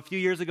 You know, a few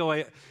years ago,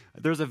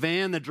 there was a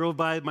van that drove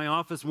by my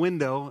office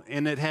window,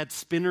 and it had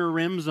spinner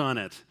rims on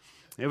it.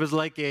 It was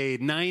like a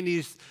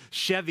 90s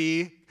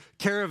Chevy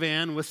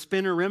Caravan with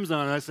spinner rims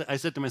on it. I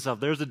said to myself,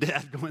 there's a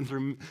dad going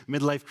through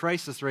midlife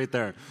crisis right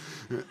there.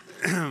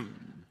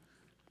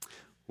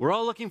 We're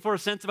all looking for a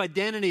sense of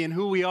identity in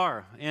who we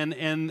are.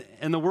 And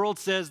the world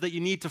says that you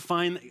need to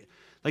find,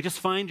 like, just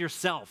find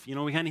yourself. You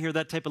know, we kind of hear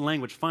that type of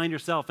language, find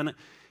yourself.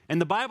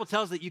 And the Bible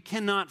tells that you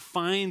cannot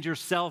find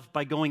yourself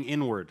by going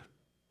inward.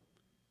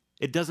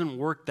 It doesn't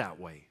work that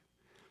way.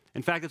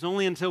 In fact, it's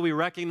only until we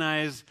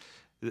recognize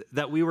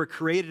that we were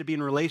created to be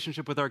in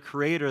relationship with our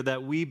Creator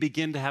that we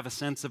begin to have a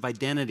sense of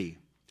identity,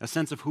 a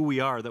sense of who we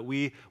are, that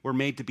we were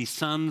made to be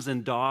sons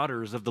and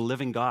daughters of the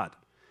living God.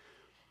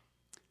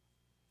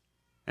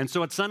 And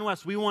so at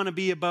SunWest, we want to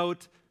be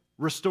about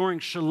restoring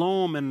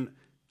shalom and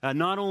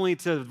not only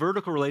to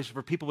vertical relationship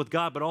for people with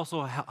God, but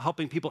also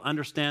helping people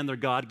understand their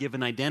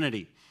God-given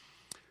identity.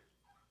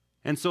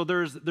 And so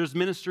there's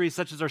ministries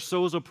such as our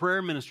Sozo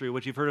prayer ministry,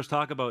 which you've heard us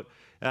talk about.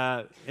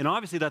 And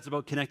obviously that's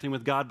about connecting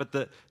with God, but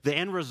the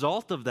end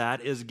result of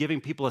that is giving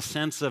people a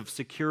sense of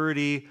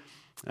security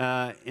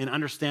and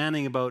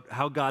understanding about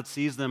how God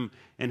sees them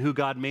and who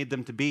God made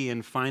them to be,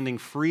 and finding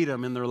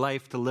freedom in their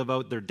life to live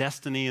out their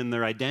destiny and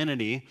their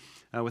identity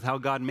with how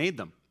God made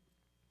them.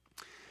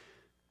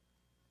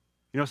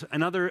 You know,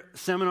 another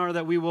seminar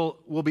that we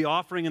will be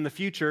offering in the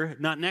future,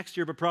 not next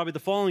year, but probably the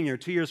following year,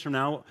 2 years from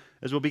now,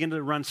 is we'll begin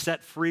to run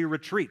set-free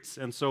retreats.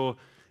 And so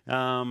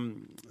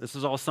this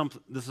is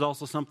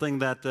also something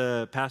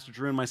that Pastor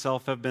Drew and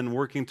myself have been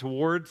working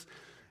towards.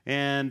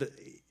 And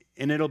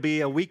And it'll be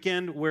a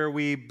weekend where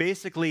we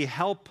basically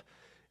help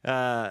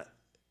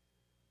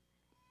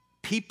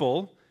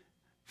people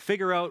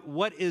figure out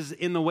what is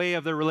in the way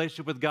of their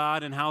relationship with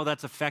God and how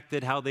that's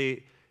affected how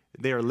they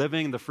are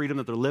living, the freedom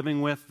that they're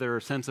living with,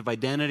 their sense of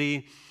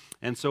identity.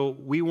 And so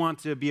we want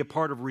to be a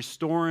part of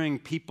restoring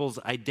people's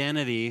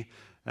identity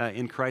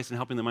in Christ and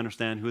helping them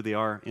understand who they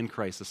are in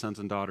Christ, the sons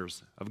and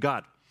daughters of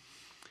God.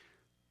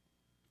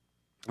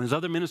 There's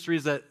other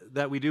ministries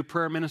that we do,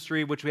 prayer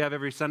ministry, which we have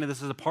every Sunday.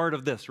 This is a part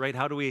of this, right?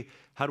 How do we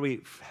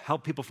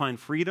help people find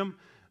freedom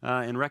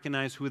and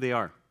recognize who they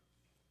are?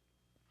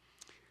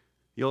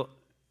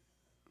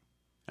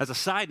 As a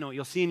side note,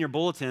 you'll see in your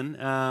bulletin,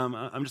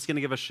 I'm just going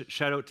to give a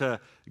shout out to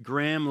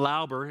Graham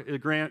Lauber.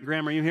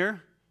 Graham, are you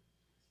here?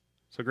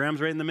 So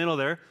Graham's right in the middle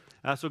there.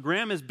 So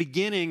Graham is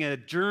beginning a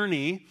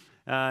journey,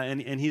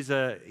 and he's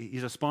a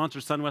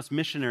sponsored SunWest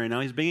missionary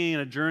now. He's beginning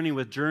a journey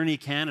with Journey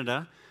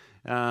Canada,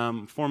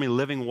 formerly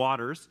Living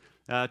Waters,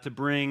 to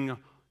bring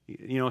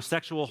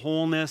sexual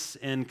wholeness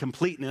and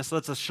completeness. So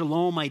that's a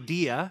shalom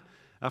idea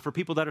for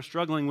people that are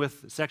struggling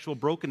with sexual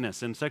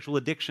brokenness and sexual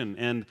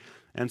addiction.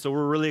 And so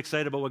we're really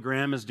excited about what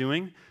Graham is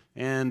doing,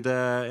 and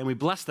we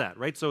bless that,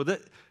 right? So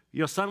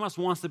SunWest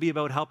wants to be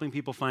about helping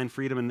people find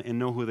freedom and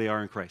know who they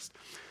are in Christ.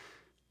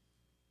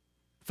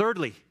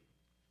 Thirdly,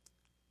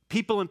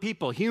 people and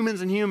people,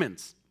 humans and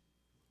humans.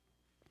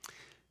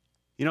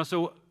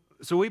 So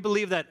we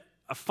believe that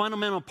a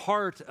fundamental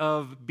part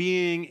of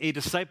being a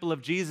disciple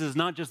of Jesus is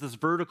not just this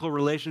vertical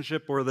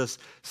relationship or this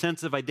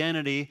sense of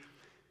identity,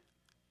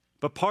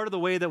 but part of the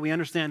way that we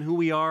understand who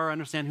we are,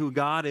 understand who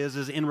God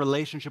is in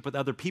relationship with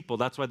other people.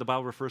 That's why the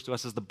Bible refers to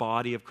us as the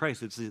body of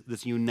Christ. It's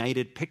this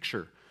united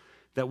picture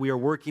that we are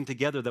working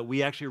together, that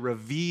we actually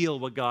reveal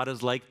what God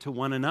is like to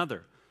one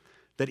another.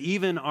 That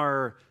even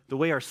the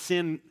way our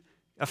sin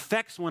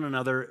affects one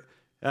another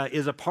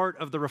is a part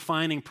of the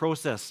refining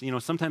process.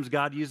 Sometimes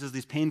God uses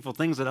these painful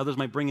things that others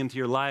might bring into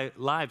your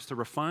lives to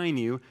refine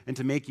you and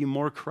to make you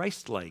more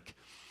Christ-like.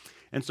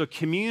 And so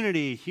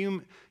community,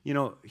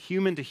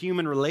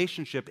 human-to-human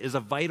relationship is a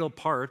vital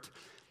part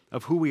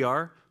of who we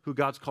are, who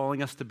God's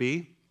calling us to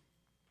be,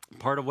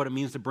 part of what it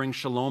means to bring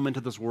shalom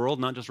into this world,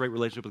 not just right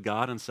relationship with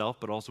God and self,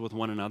 but also with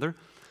one another.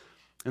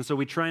 And so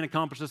we try and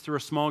accomplish this through our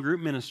small group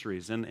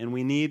ministries, and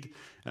we need,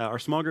 our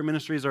small group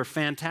ministries are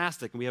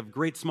fantastic. We have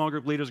great small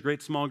group leaders,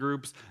 great small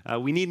groups.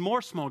 We need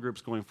more small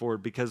groups going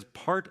forward because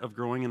part of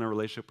growing in our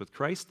relationship with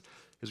Christ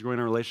is growing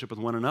in our relationship with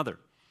one another.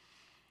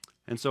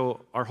 And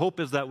so our hope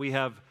is that we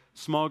have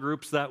small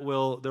groups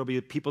there'll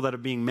be people that are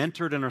being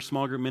mentored in our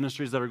small group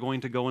ministries that are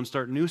going to go and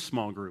start new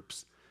small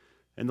groups.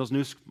 And those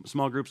new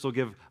small groups will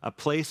give a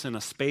place and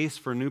a space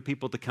for new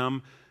people to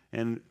come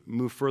and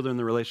move further in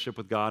the relationship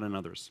with God and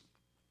others.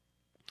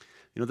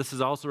 This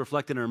is also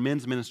reflected in our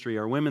men's ministry,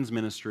 our women's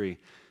ministry.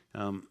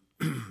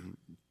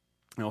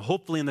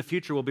 Hopefully in the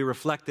future will be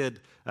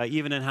reflected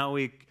even in how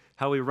we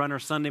run our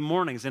Sunday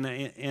mornings. And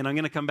I'm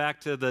going to come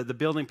back to the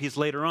building piece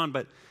later on,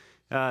 but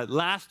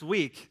last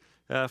week,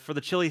 for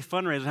the chili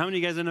fundraiser, how many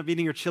of you guys ended up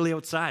eating your chili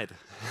outside?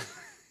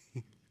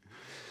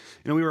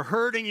 We were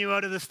herding you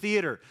out of this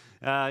theater.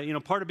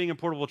 Part of being a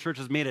portable church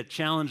has made it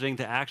challenging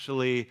to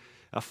actually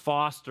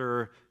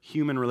foster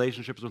human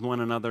relationships with one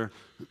another.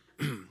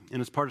 And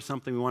it's part of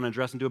something we want to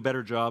address and do a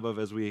better job of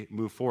as we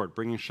move forward,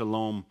 bringing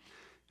shalom,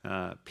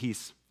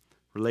 peace,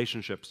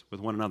 relationships with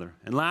one another.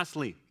 And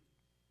lastly,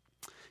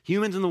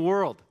 humans in the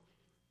world.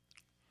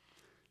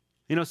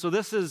 So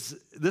this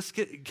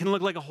can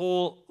look like a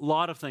whole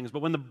lot of things,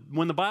 but when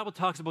the Bible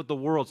talks about the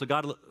world, so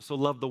God so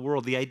loved the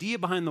world, the idea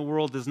behind the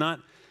world is not,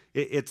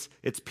 it's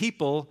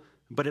people,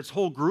 but it's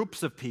whole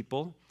groups of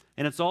people,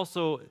 and it's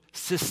also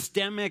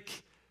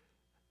systemic,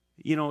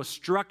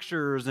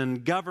 structures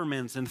and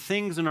governments and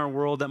things in our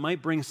world that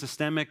might bring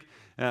systemic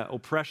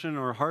oppression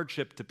or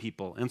hardship to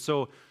people. And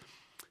so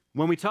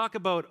when we talk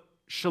about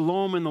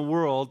shalom in the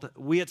world,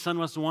 we at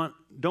SunWest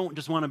don't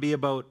just want to be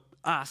about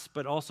us,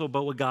 but also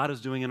about what God is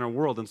doing in our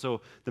world. And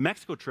so the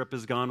Mexico trip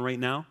is gone right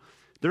now.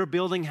 They're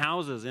building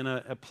houses in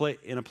a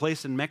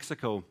place in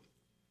Mexico,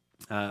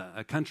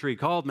 a country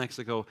called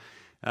Mexico,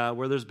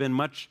 where there's been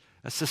much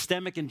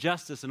systemic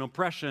injustice and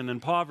oppression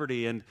and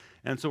poverty. And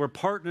so we're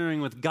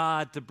partnering with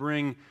God to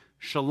bring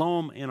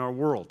shalom in our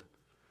world.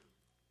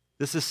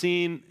 This is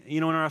seen,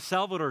 in our El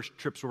Salvador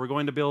trips where we're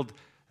going to build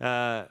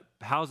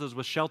houses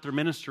with shelter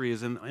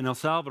ministries in El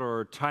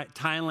Salvador,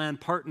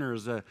 Thailand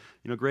partners.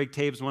 Greg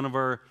Taves, one of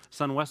our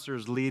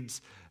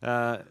SunWesters,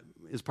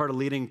 is part of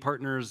leading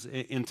partners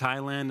in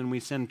Thailand, and we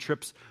send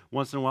trips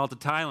once in a while to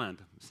Thailand,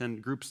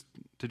 send groups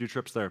to do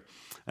trips there.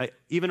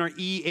 Even our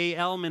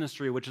EAL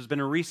ministry, which has been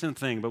a recent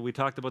thing, but we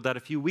talked about that a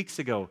few weeks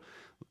ago,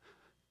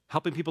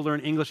 helping people learn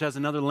English as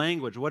another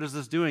language. What is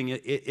this doing?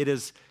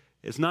 It's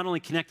not only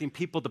connecting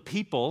people to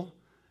people,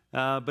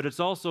 but it's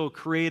also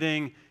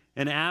creating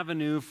an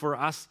avenue for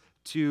us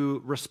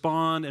to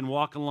respond and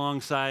walk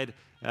alongside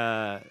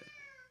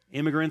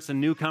immigrants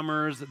and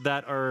newcomers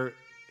that are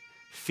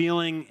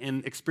feeling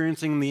and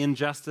experiencing the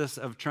injustice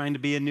of trying to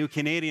be a new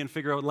Canadian,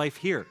 figure out life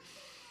here.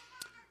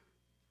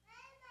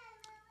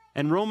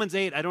 And Romans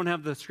 8, I don't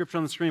have the scripture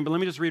on the screen, but let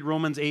me just read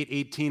Romans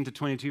 8:18 to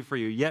 22 for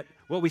you. Yet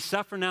what we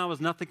suffer now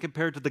is nothing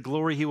compared to the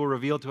glory he will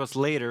reveal to us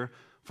later,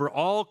 for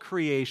all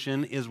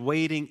creation is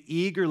waiting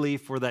eagerly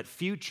for that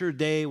future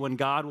day when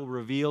God will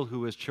reveal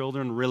who his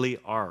children really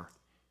are.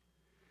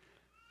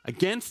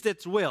 Against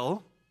its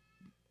will,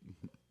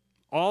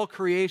 all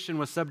creation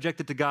was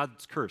subjected to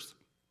God's curse.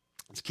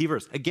 It's a key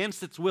verse.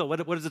 Against its will.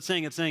 What is it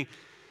saying? It's saying,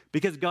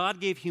 because God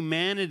gave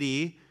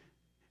humanity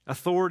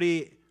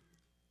authority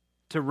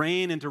to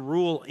reign and to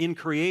rule in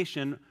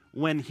creation,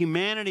 when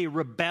humanity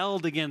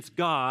rebelled against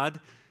God,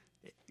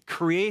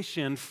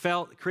 creation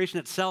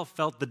itself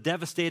felt the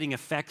devastating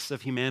effects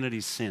of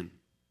humanity's sin.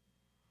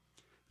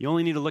 You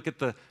only need to look at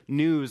the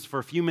news for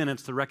a few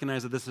minutes to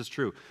recognize that this is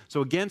true.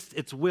 So against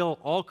its will,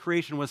 all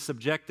creation was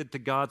subjected to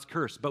God's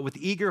curse. But with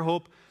eager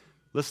hope,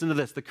 listen to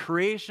this, the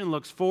creation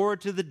looks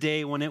forward to the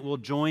day when it will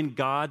join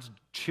God's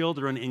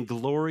children in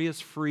glorious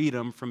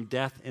freedom from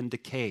death and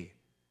decay.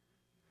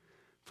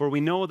 For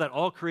we know that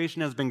all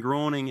creation has been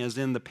groaning as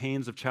in the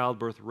pains of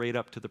childbirth right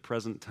up to the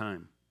present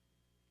time.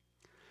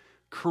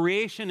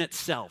 Creation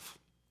itself,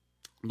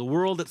 the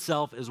world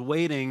itself, is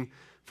waiting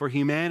for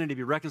humanity to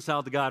be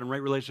reconciled to God and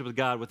right relationship with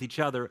God, with each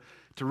other,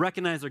 to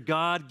recognize their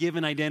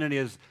God-given identity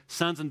as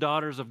sons and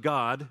daughters of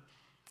God,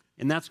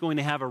 and that's going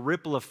to have a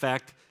ripple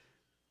effect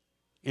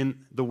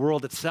in the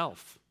world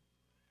itself.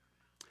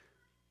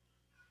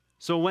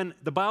 So when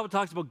the Bible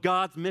talks about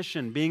God's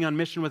mission, being on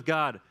mission with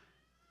God,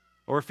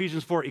 or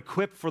Ephesians 4,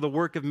 equipped for the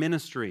work of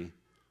ministry,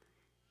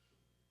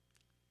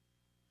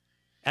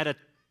 at a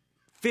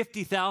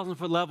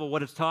 50,000-foot level,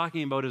 what it's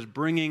talking about is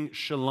bringing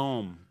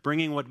shalom,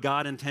 bringing what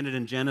God intended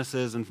in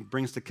Genesis and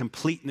brings to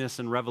completeness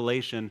in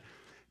Revelation,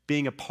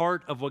 being a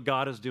part of what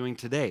God is doing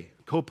today,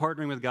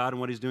 co-partnering with God in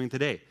what he's doing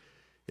today.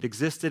 It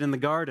existed in the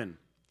garden.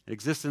 It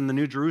existed in the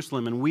New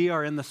Jerusalem, and we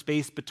are in the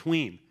space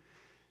between.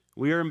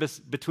 We are in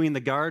between the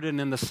garden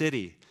and the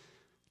city,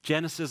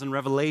 Genesis and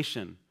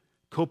Revelation,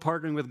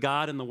 co-partnering with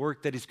God in the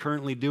work that he's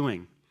currently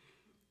doing.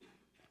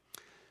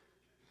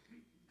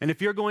 And if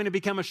you're going to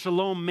become a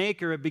shalom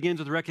maker, it begins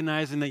with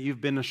recognizing that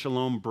you've been a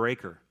shalom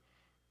breaker.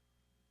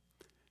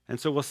 And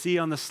so we'll see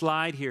on the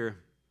slide here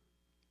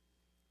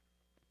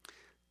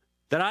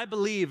that I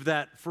believe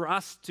that for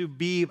us to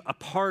be a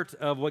part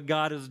of what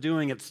God is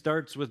doing, it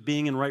starts with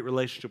being in right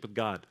relationship with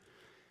God.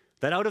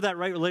 That out of that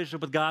right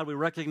relationship with God, we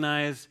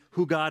recognize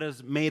who God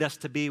has made us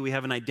to be. We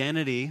have an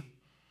identity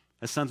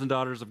as sons and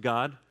daughters of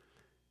God.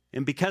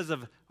 And because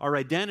of our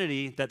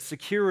identity, that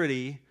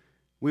security,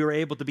 we were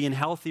able to be in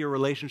healthier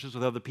relationships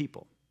with other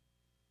people.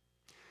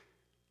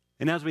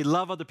 And as we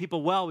love other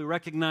people well, we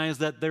recognize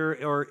that there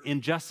are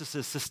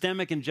injustices,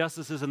 systemic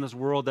injustices in this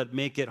world that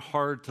make it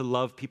hard to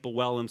love people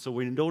well. And so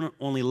we don't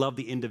only love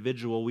the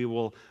individual, we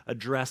will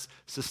address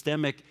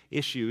systemic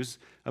issues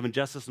of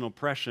injustice and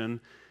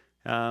oppression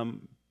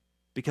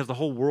because the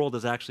whole world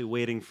is actually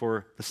waiting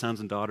for the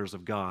sons and daughters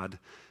of God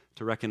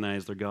to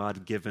recognize their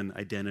God-given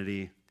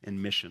identity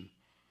and mission.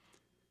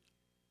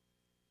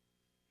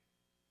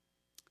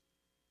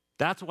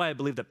 That's why I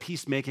believe that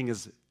peacemaking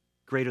is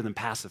greater than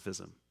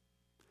pacifism.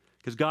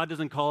 Because God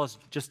doesn't call us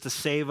just to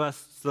save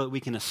us so that we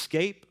can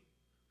escape.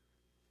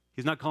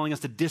 He's not calling us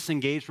to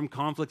disengage from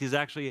conflict. He's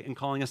actually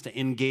calling us to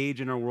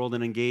engage in our world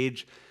and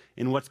engage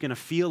in what's going to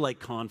feel like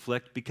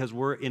conflict because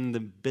we're in the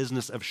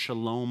business of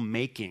shalom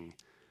making,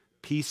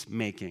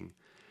 peacemaking.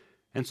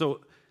 And so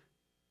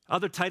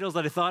other titles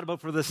that I thought about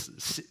for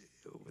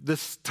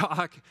this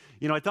talk,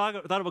 I thought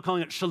about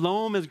calling it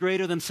Shalom is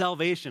Greater Than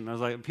Salvation. I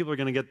was like, people are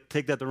going to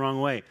take that the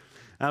wrong way.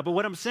 But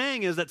what I'm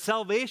saying is that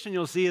salvation,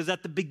 you'll see, is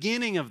at the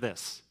beginning of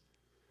this.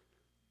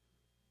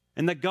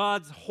 And that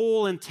God's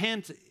whole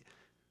intent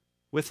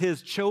with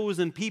his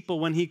chosen people,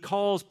 when he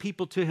calls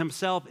people to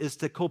himself, is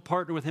to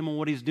co-partner with him on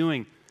what he's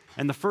doing.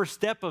 And the first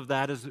step of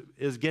that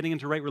is getting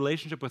into right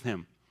relationship with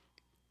him.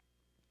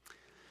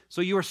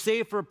 So you are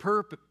saved for a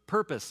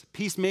purpose.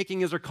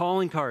 Peacemaking is our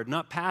calling card,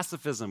 not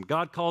pacifism.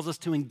 God calls us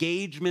to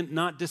engagement,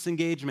 not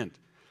disengagement.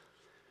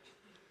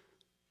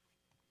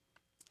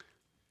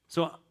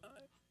 So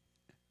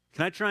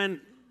can I try and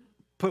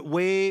put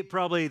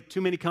probably too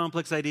many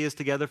complex ideas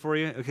together for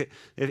you? Okay,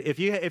 if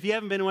you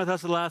haven't been with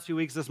us the last few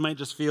weeks, this might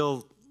just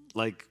feel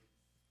like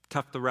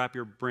tough to wrap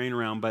your brain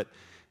around. But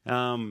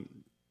when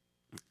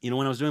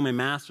I was doing my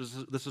master's,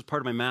 this was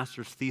part of my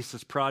master's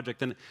thesis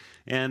project,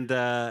 and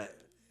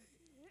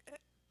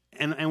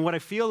what I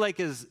feel like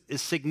is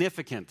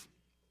significant.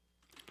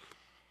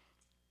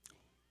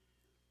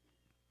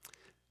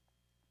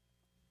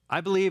 I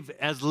believe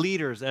as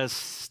leaders, as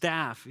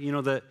staff,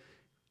 the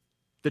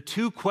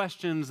two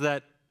questions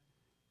that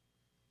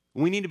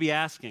we need to be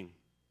asking,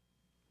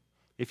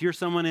 if you're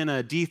someone in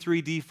a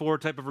D3, D4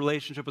 type of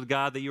relationship with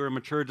God, that you're a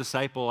mature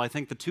disciple, I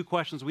think the two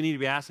questions we need to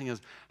be asking is,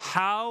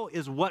 how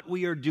is what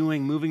we are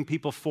doing moving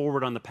people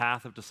forward on the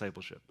path of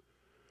discipleship?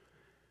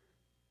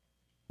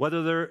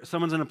 Whether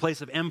someone's in a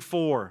place of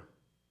M4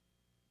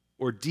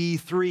 or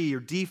D3 or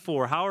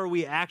D4, how are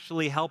we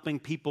actually helping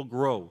people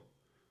grow?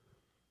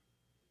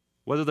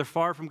 Whether they're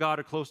far from God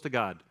or close to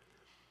God.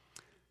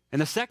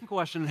 And the second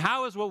question,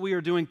 how is what we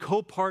are doing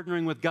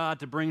co-partnering with God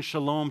to bring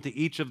shalom to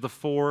each of the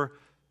four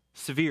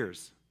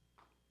spheres?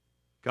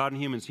 God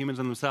and humans, humans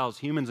and themselves,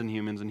 humans and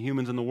humans, and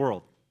humans in the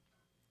world.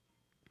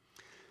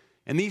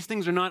 And these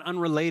things are not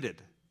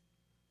unrelated.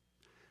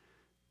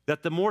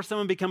 That the more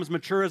someone becomes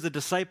mature as a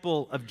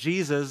disciple of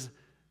Jesus,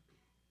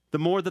 the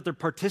more that they're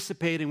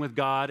participating with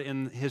God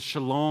in his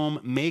shalom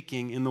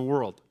making in the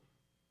world.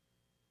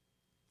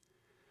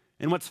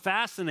 And what's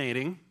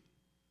fascinating,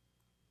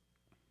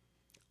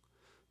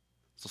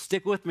 so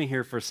stick with me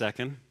here for a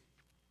second,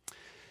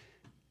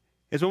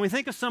 is when we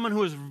think of someone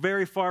who is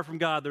very far from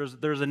God,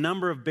 there's a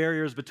number of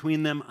barriers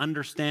between them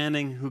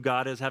understanding who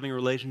God is, having a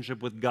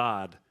relationship with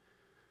God.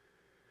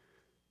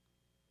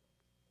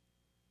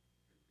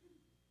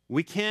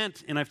 We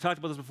can't, and I've talked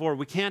about this before,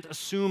 we can't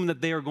assume that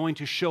they are going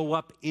to show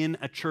up in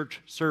a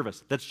church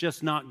service. That's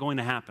just not going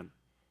to happen.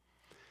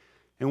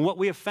 And what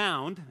we have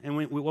found, and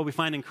what we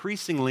find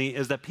increasingly,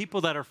 is that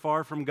people that are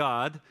far from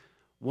God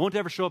won't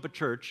ever show up at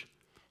church.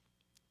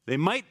 They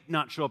might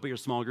not show up at your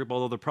small group,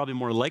 although they're probably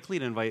more likely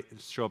to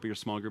show up at your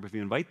small group if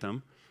you invite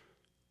them.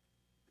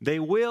 They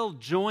will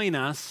join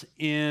us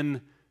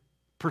in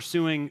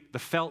pursuing the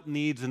felt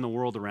needs in the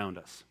world around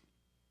us.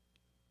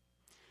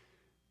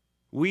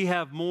 We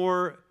have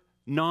more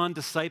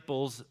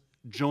non-disciples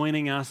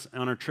joining us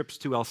on our trips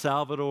to El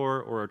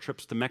Salvador or our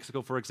trips to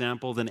Mexico, for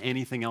example, than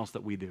anything else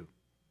that we do.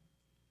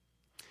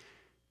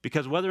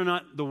 Because whether or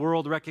not the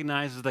world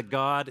recognizes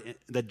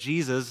that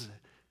Jesus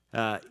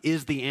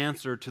is the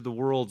answer to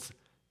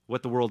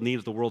what the world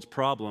needs, the world's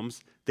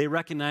problems, they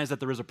recognize that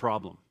there is a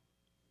problem.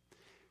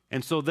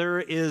 And so there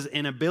is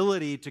an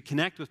ability to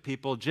connect with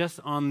people just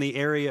on the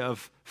area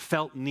of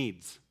felt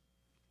needs.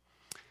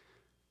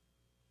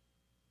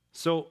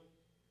 So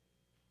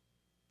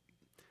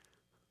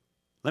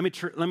let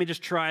me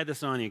just try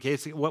this on you, okay?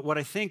 So what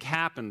I think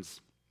happens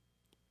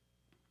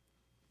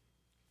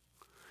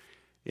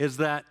is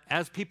that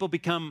as people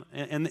become,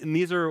 and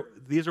these are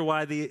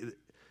why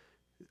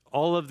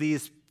all of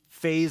these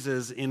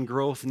phases in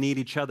growth need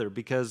each other,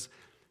 because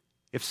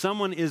if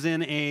someone is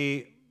at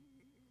a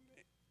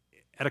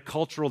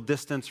cultural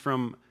distance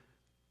from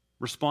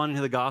responding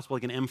to the gospel,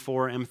 like an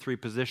M4,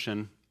 M3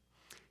 position,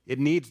 it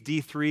needs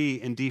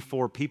D3 and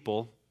D4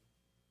 people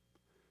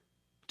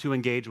to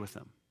engage with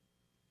them.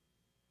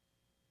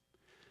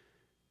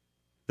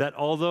 That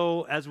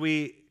although as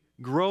we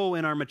grow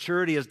in our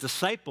maturity as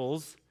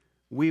disciples,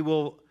 we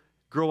will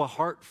grow a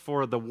heart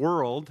for the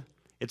world,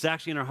 it's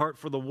actually in our heart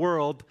for the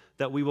world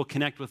that we will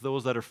connect with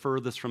those that are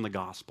furthest from the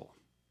gospel.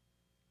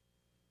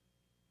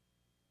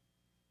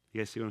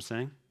 You guys see what I'm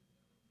saying?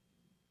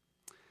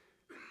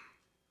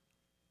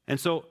 And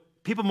so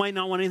people might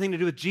not want anything to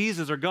do with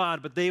Jesus or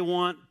God, but they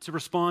want to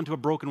respond to a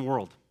broken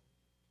world.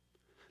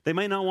 They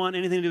might not want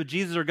anything to do with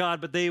Jesus or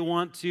God, but they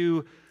want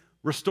to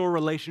restore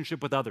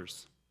relationship with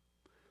others.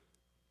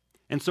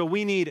 And so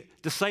we need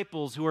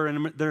disciples who are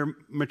in their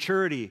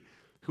maturity,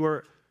 who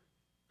are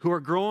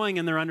growing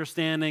in their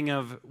understanding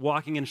of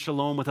walking in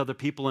shalom with other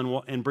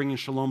people and bringing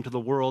shalom to the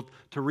world,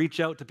 to reach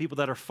out to people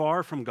that are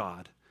far from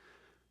God,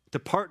 to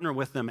partner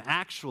with them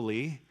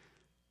actually,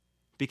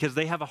 because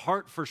they have a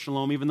heart for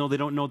shalom, even though they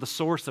don't know the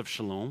source of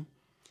shalom.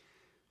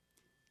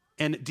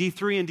 And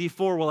D3 and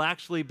D4 will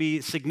actually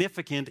be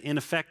significant in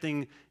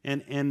affecting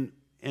and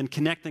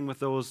connecting with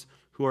those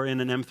who are in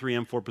an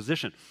M3, M4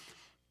 position.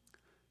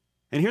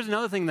 And here's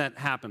another thing that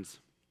happens.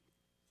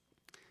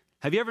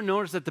 Have you ever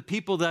noticed that the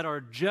people that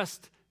are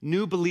just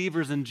new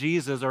believers in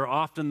Jesus are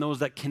often those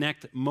that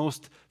connect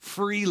most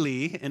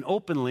freely and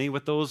openly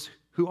with those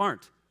who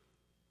aren't?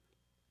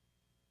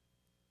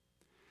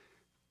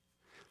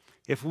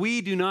 If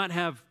we do not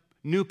have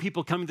new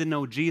people coming to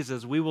know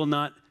Jesus, we will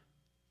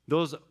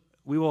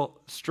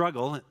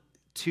struggle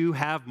to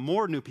have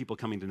more new people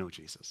coming to know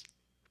Jesus.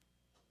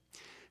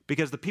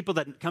 Because the people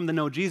that come to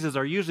know Jesus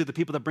are usually the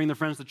people that bring their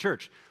friends to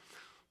church.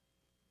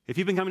 If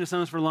you've been coming to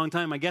Summits for a long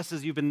time, my guess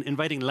is you've been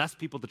inviting less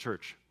people to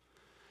church.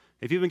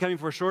 If you've been coming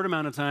for a short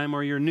amount of time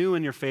or you're new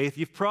in your faith,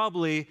 you've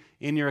probably,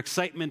 in your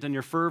excitement and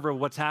your fervor of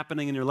what's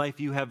happening in your life,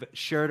 you have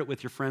shared it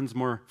with your friends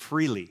more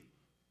freely.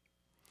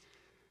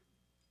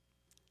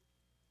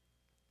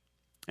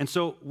 And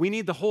so we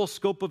need the whole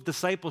scope of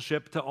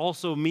discipleship to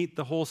also meet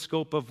the whole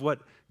scope of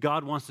what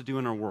God wants to do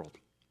in our world.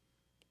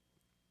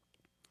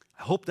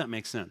 I hope that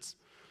makes sense.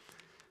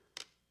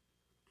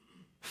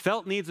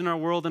 Felt needs in our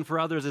world and for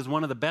others is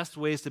one of the best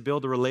ways to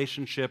build a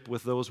relationship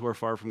with those who are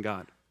far from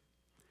God.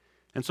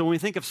 And so when we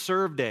think of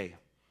Serve Day,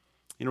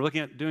 we're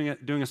looking at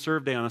doing a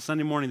Serve Day on a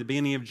Sunday morning at the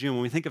beginning of June.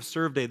 When we think of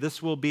Serve Day,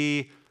 this will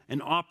be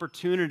an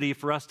opportunity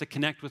for us to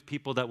connect with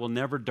people that will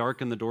never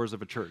darken the doors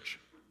of a church.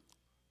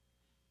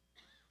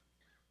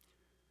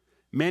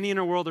 Many in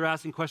our world are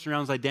asking questions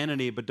around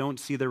identity, but don't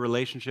see their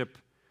relationship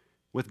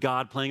with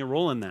God playing a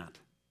role in that.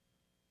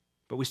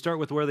 But we start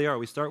with where they are.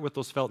 We start with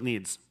those felt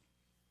needs.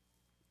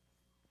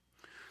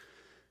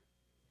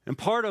 And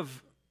I'm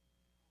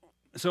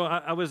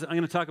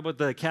going to talk about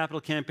the capital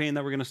campaign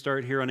that we're going to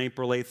start here on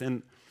April 8th.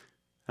 And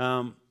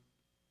I'm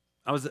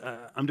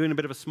doing a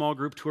bit of a small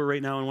group tour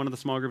right now, and one of the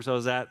small groups I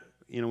was at,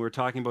 we were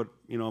talking about,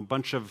 a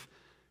bunch of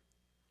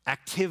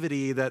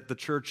activity that the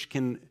church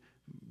can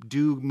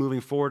do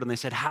moving forward. And they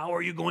said, how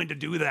are you going to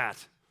do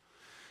that?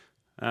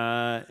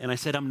 And I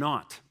said, I'm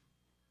not.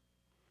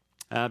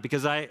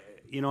 Because my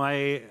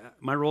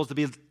role is to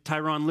be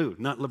Tyronn Lue,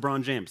 not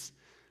LeBron James.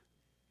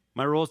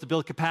 My role is to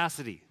build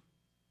capacity.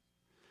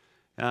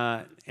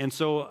 And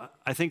so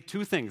I think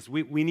two things.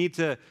 We need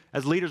to,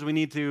 as leaders, we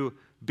need to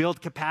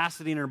build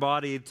capacity in our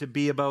body to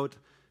be about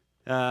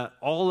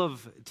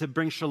to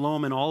bring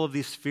shalom in all of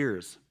these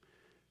spheres,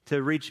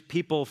 to reach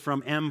people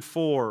from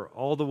M4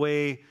 all the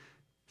way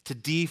to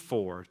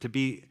D4, to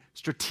be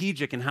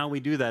strategic in how we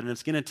do that. And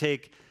it's going to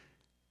take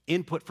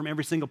input from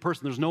every single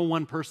person. There's no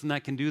one person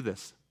that can do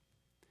this.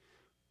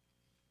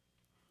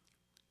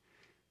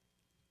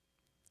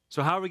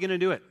 So how are we going to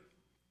do it?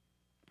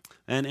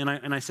 And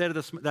I said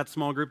to that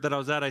small group that I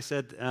was at, I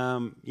said,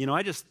 I'm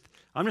just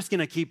going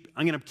to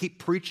keep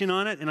preaching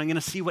on it, and I'm going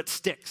to see what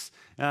sticks.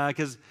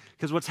 Because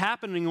what's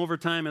happening over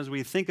time as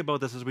we think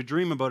about this, as we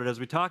dream about it, as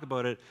we talk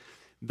about it,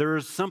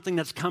 there's something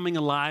that's coming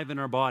alive in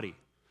our body.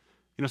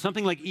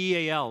 Something like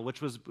EAL,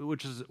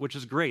 which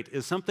is great,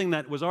 is something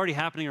that was already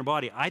happening in our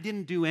body. I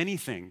didn't do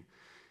anything.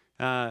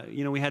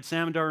 We had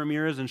Sam and Dar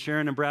Ramirez and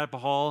Sharon and Brad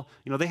Pahal.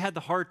 They had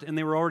the heart, and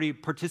they were already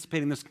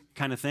participating in this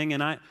kind of thing.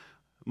 And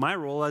my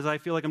role is I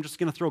feel like I'm just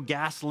going to throw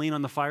gasoline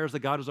on the fires that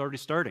God is already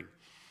starting.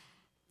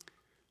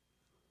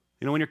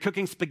 When you're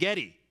cooking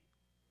spaghetti,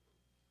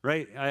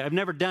 right? I've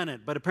never done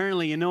it, but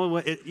apparently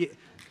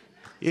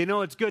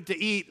it's good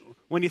to eat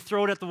when you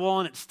throw it at the wall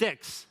and it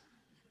sticks,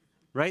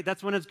 right?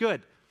 That's when it's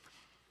good.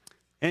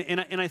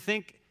 And I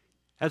think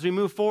as we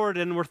move forward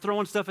and we're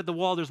throwing stuff at the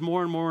wall, there's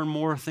more and more and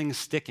more things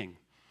sticking.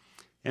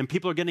 And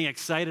people are getting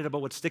excited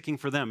about what's sticking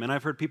for them. And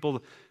I've heard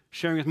people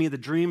sharing with me the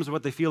dreams of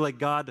what they feel like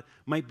God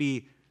might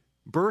be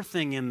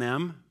birthing in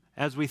them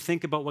as we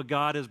think about what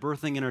God is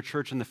birthing in our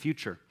church in the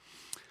future.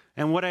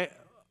 And what I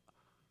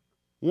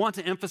want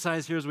to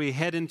emphasize here as we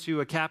head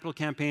into a capital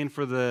campaign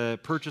for the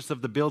purchase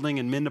of the building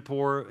in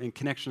Mindapore and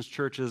Connections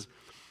churches,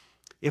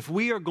 if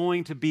we are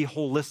going to be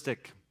holistic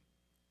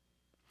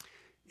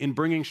in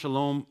bringing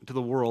shalom to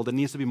the world, it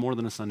needs to be more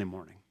than a Sunday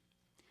morning.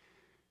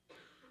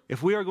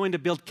 If we are going to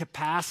build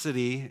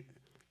capacity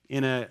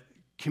in a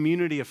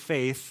community of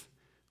faith,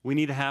 we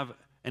need to have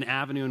an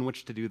avenue in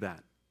which to do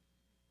that.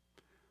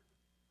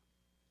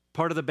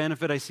 Part of the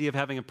benefit I see of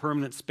having a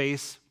permanent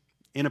space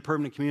in a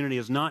permanent community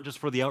is not just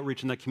for the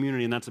outreach in that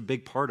community, and that's a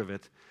big part of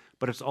it,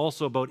 but it's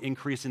also about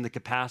increasing the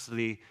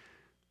capacity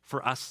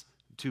for us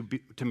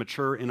to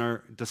mature in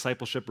our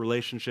discipleship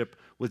relationship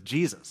with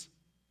Jesus.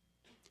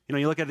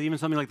 You look at even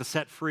something like the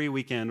Set Free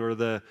weekend or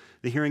the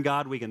Hearing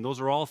God weekend. Those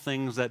are all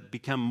things that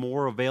become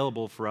more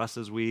available for us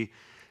as we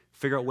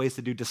figure out ways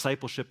to do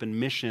discipleship and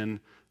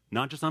mission,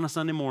 not just on a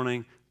Sunday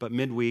morning, but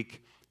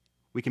midweek.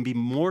 We can be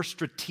more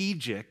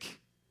strategic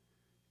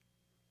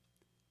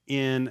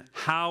in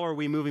how are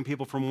we moving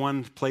people from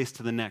one place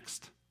to the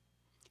next.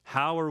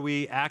 How are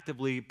we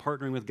actively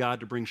partnering with God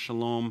to bring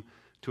shalom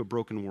to a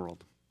broken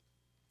world?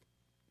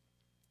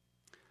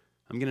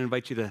 I'm going to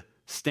invite you to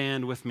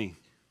stand with me.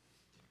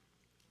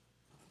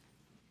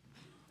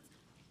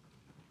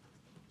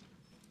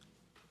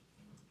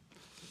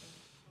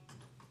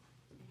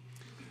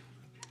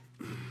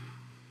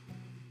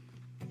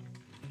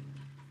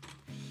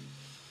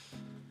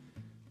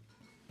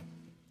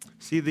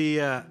 See,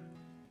 the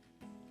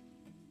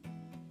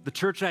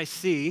church I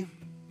see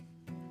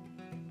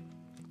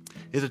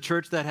is a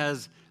church that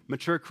has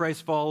mature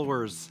Christ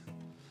followers,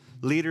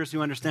 leaders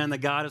who understand that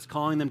God is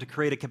calling them to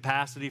create a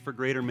capacity for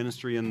greater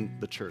ministry in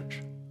the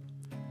church.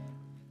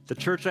 The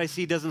church I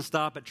see doesn't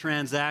stop at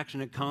transaction,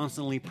 it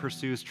constantly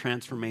pursues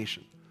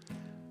transformation.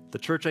 The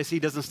church I see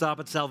doesn't stop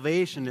at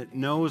salvation, it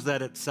knows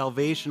that its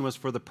salvation was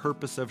for the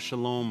purpose of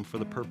shalom, for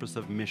the purpose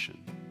of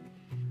mission.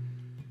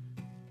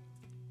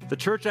 The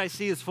church I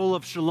see is full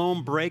of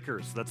shalom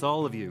breakers. That's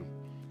all of you.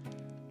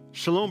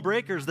 Shalom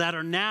breakers that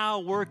are now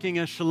working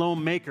as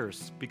shalom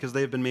makers because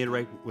they've been made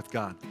right with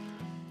God.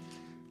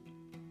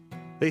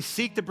 They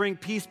seek to bring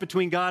peace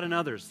between God and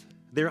others.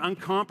 They're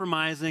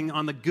uncompromising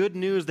on the good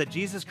news that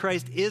Jesus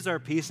Christ is our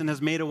peace and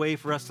has made a way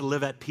for us to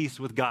live at peace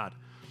with God.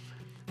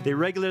 They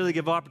regularly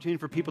give opportunity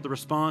for people to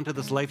respond to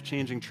this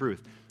life-changing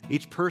truth.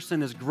 Each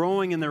person is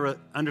growing in their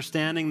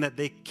understanding that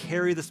they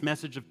carry this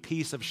message of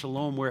peace, of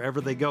shalom,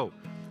 wherever they go.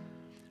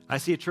 I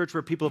see a church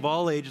where people of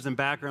all ages and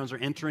backgrounds are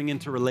entering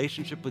into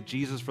relationship with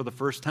Jesus for the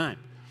first time.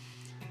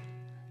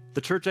 The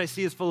church I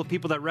see is full of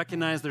people that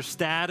recognize their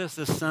status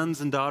as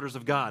sons and daughters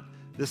of God.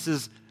 This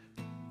is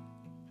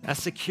a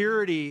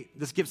security,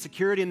 this gives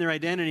security in their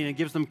identity, and it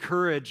gives them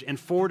courage and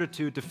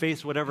fortitude to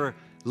face whatever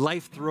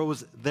life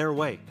throws their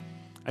way.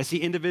 I see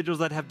individuals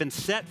that have been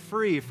set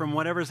free from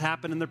whatever's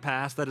happened in their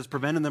past that has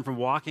prevented them from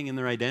walking in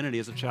their identity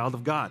as a child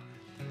of God.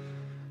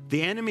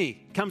 The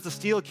enemy comes to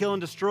steal, kill,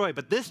 and destroy,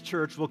 but this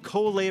church will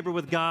co-labor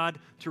with God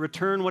to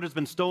return what has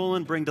been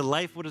stolen, bring to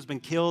life what has been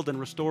killed, and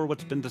restore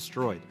what's been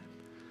destroyed.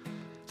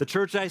 The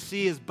church I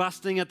see is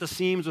busting at the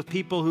seams with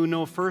people who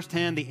know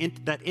firsthand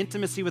that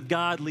intimacy with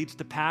God leads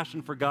to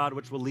passion for God,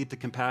 which will lead to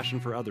compassion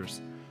for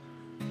others.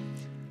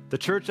 The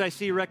church I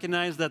see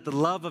recognizes that the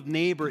love of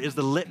neighbor is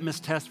the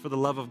litmus test for the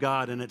love of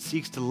God, and it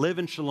seeks to live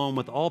in shalom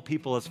with all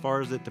people as far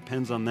as it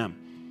depends on them.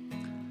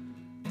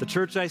 The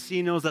church I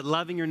see knows that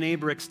loving your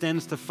neighbor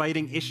extends to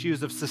fighting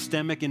issues of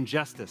systemic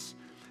injustice.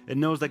 It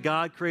knows that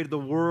God created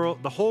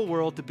the whole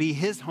world to be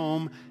his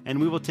home,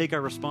 and we will take our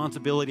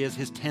responsibility as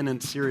his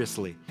tenants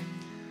seriously.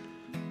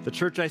 The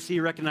church I see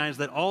recognizes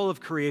that all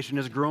of creation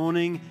is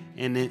groaning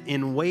and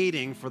in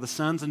waiting for the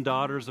sons and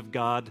daughters of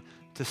God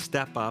to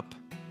step up.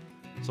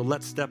 So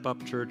let's step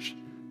up, church.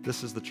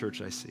 This is the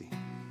church I see.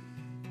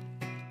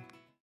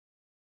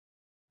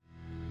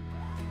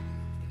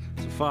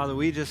 So, Father,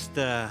 we just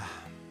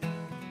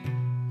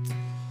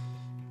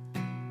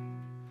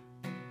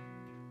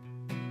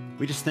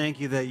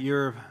thank you that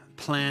your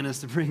plan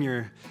is to bring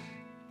your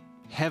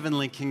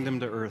heavenly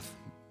kingdom to earth.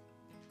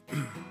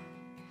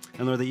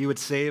 And Lord, that you would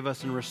save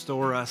us and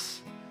restore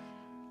us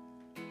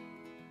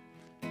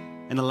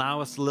and allow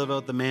us to live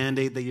out the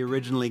mandate that you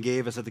originally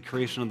gave us at the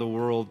creation of the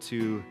world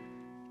to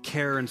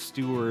care and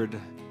steward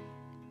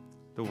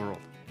the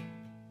world.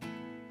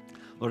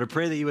 Lord, I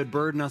pray that you would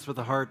burden us with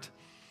a heart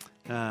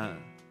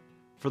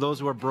for those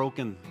who are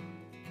broken,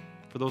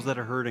 for those that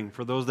are hurting,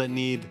 for those that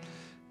need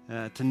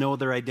to know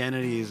their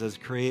identities as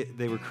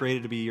they were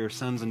created to be your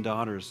sons and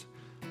daughters.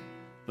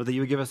 Lord, that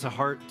you would give us a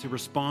heart to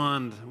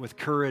respond with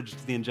courage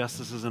to the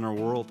injustices in our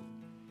world.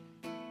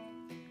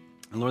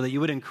 And Lord, that you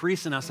would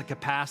increase in us a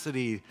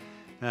capacity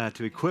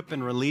to equip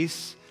and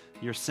release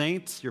your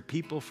saints, your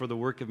people, for the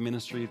work of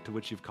ministry to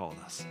which you've called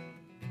us.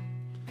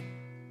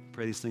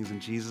 Pray these things in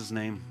Jesus'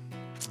 name.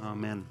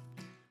 Amen.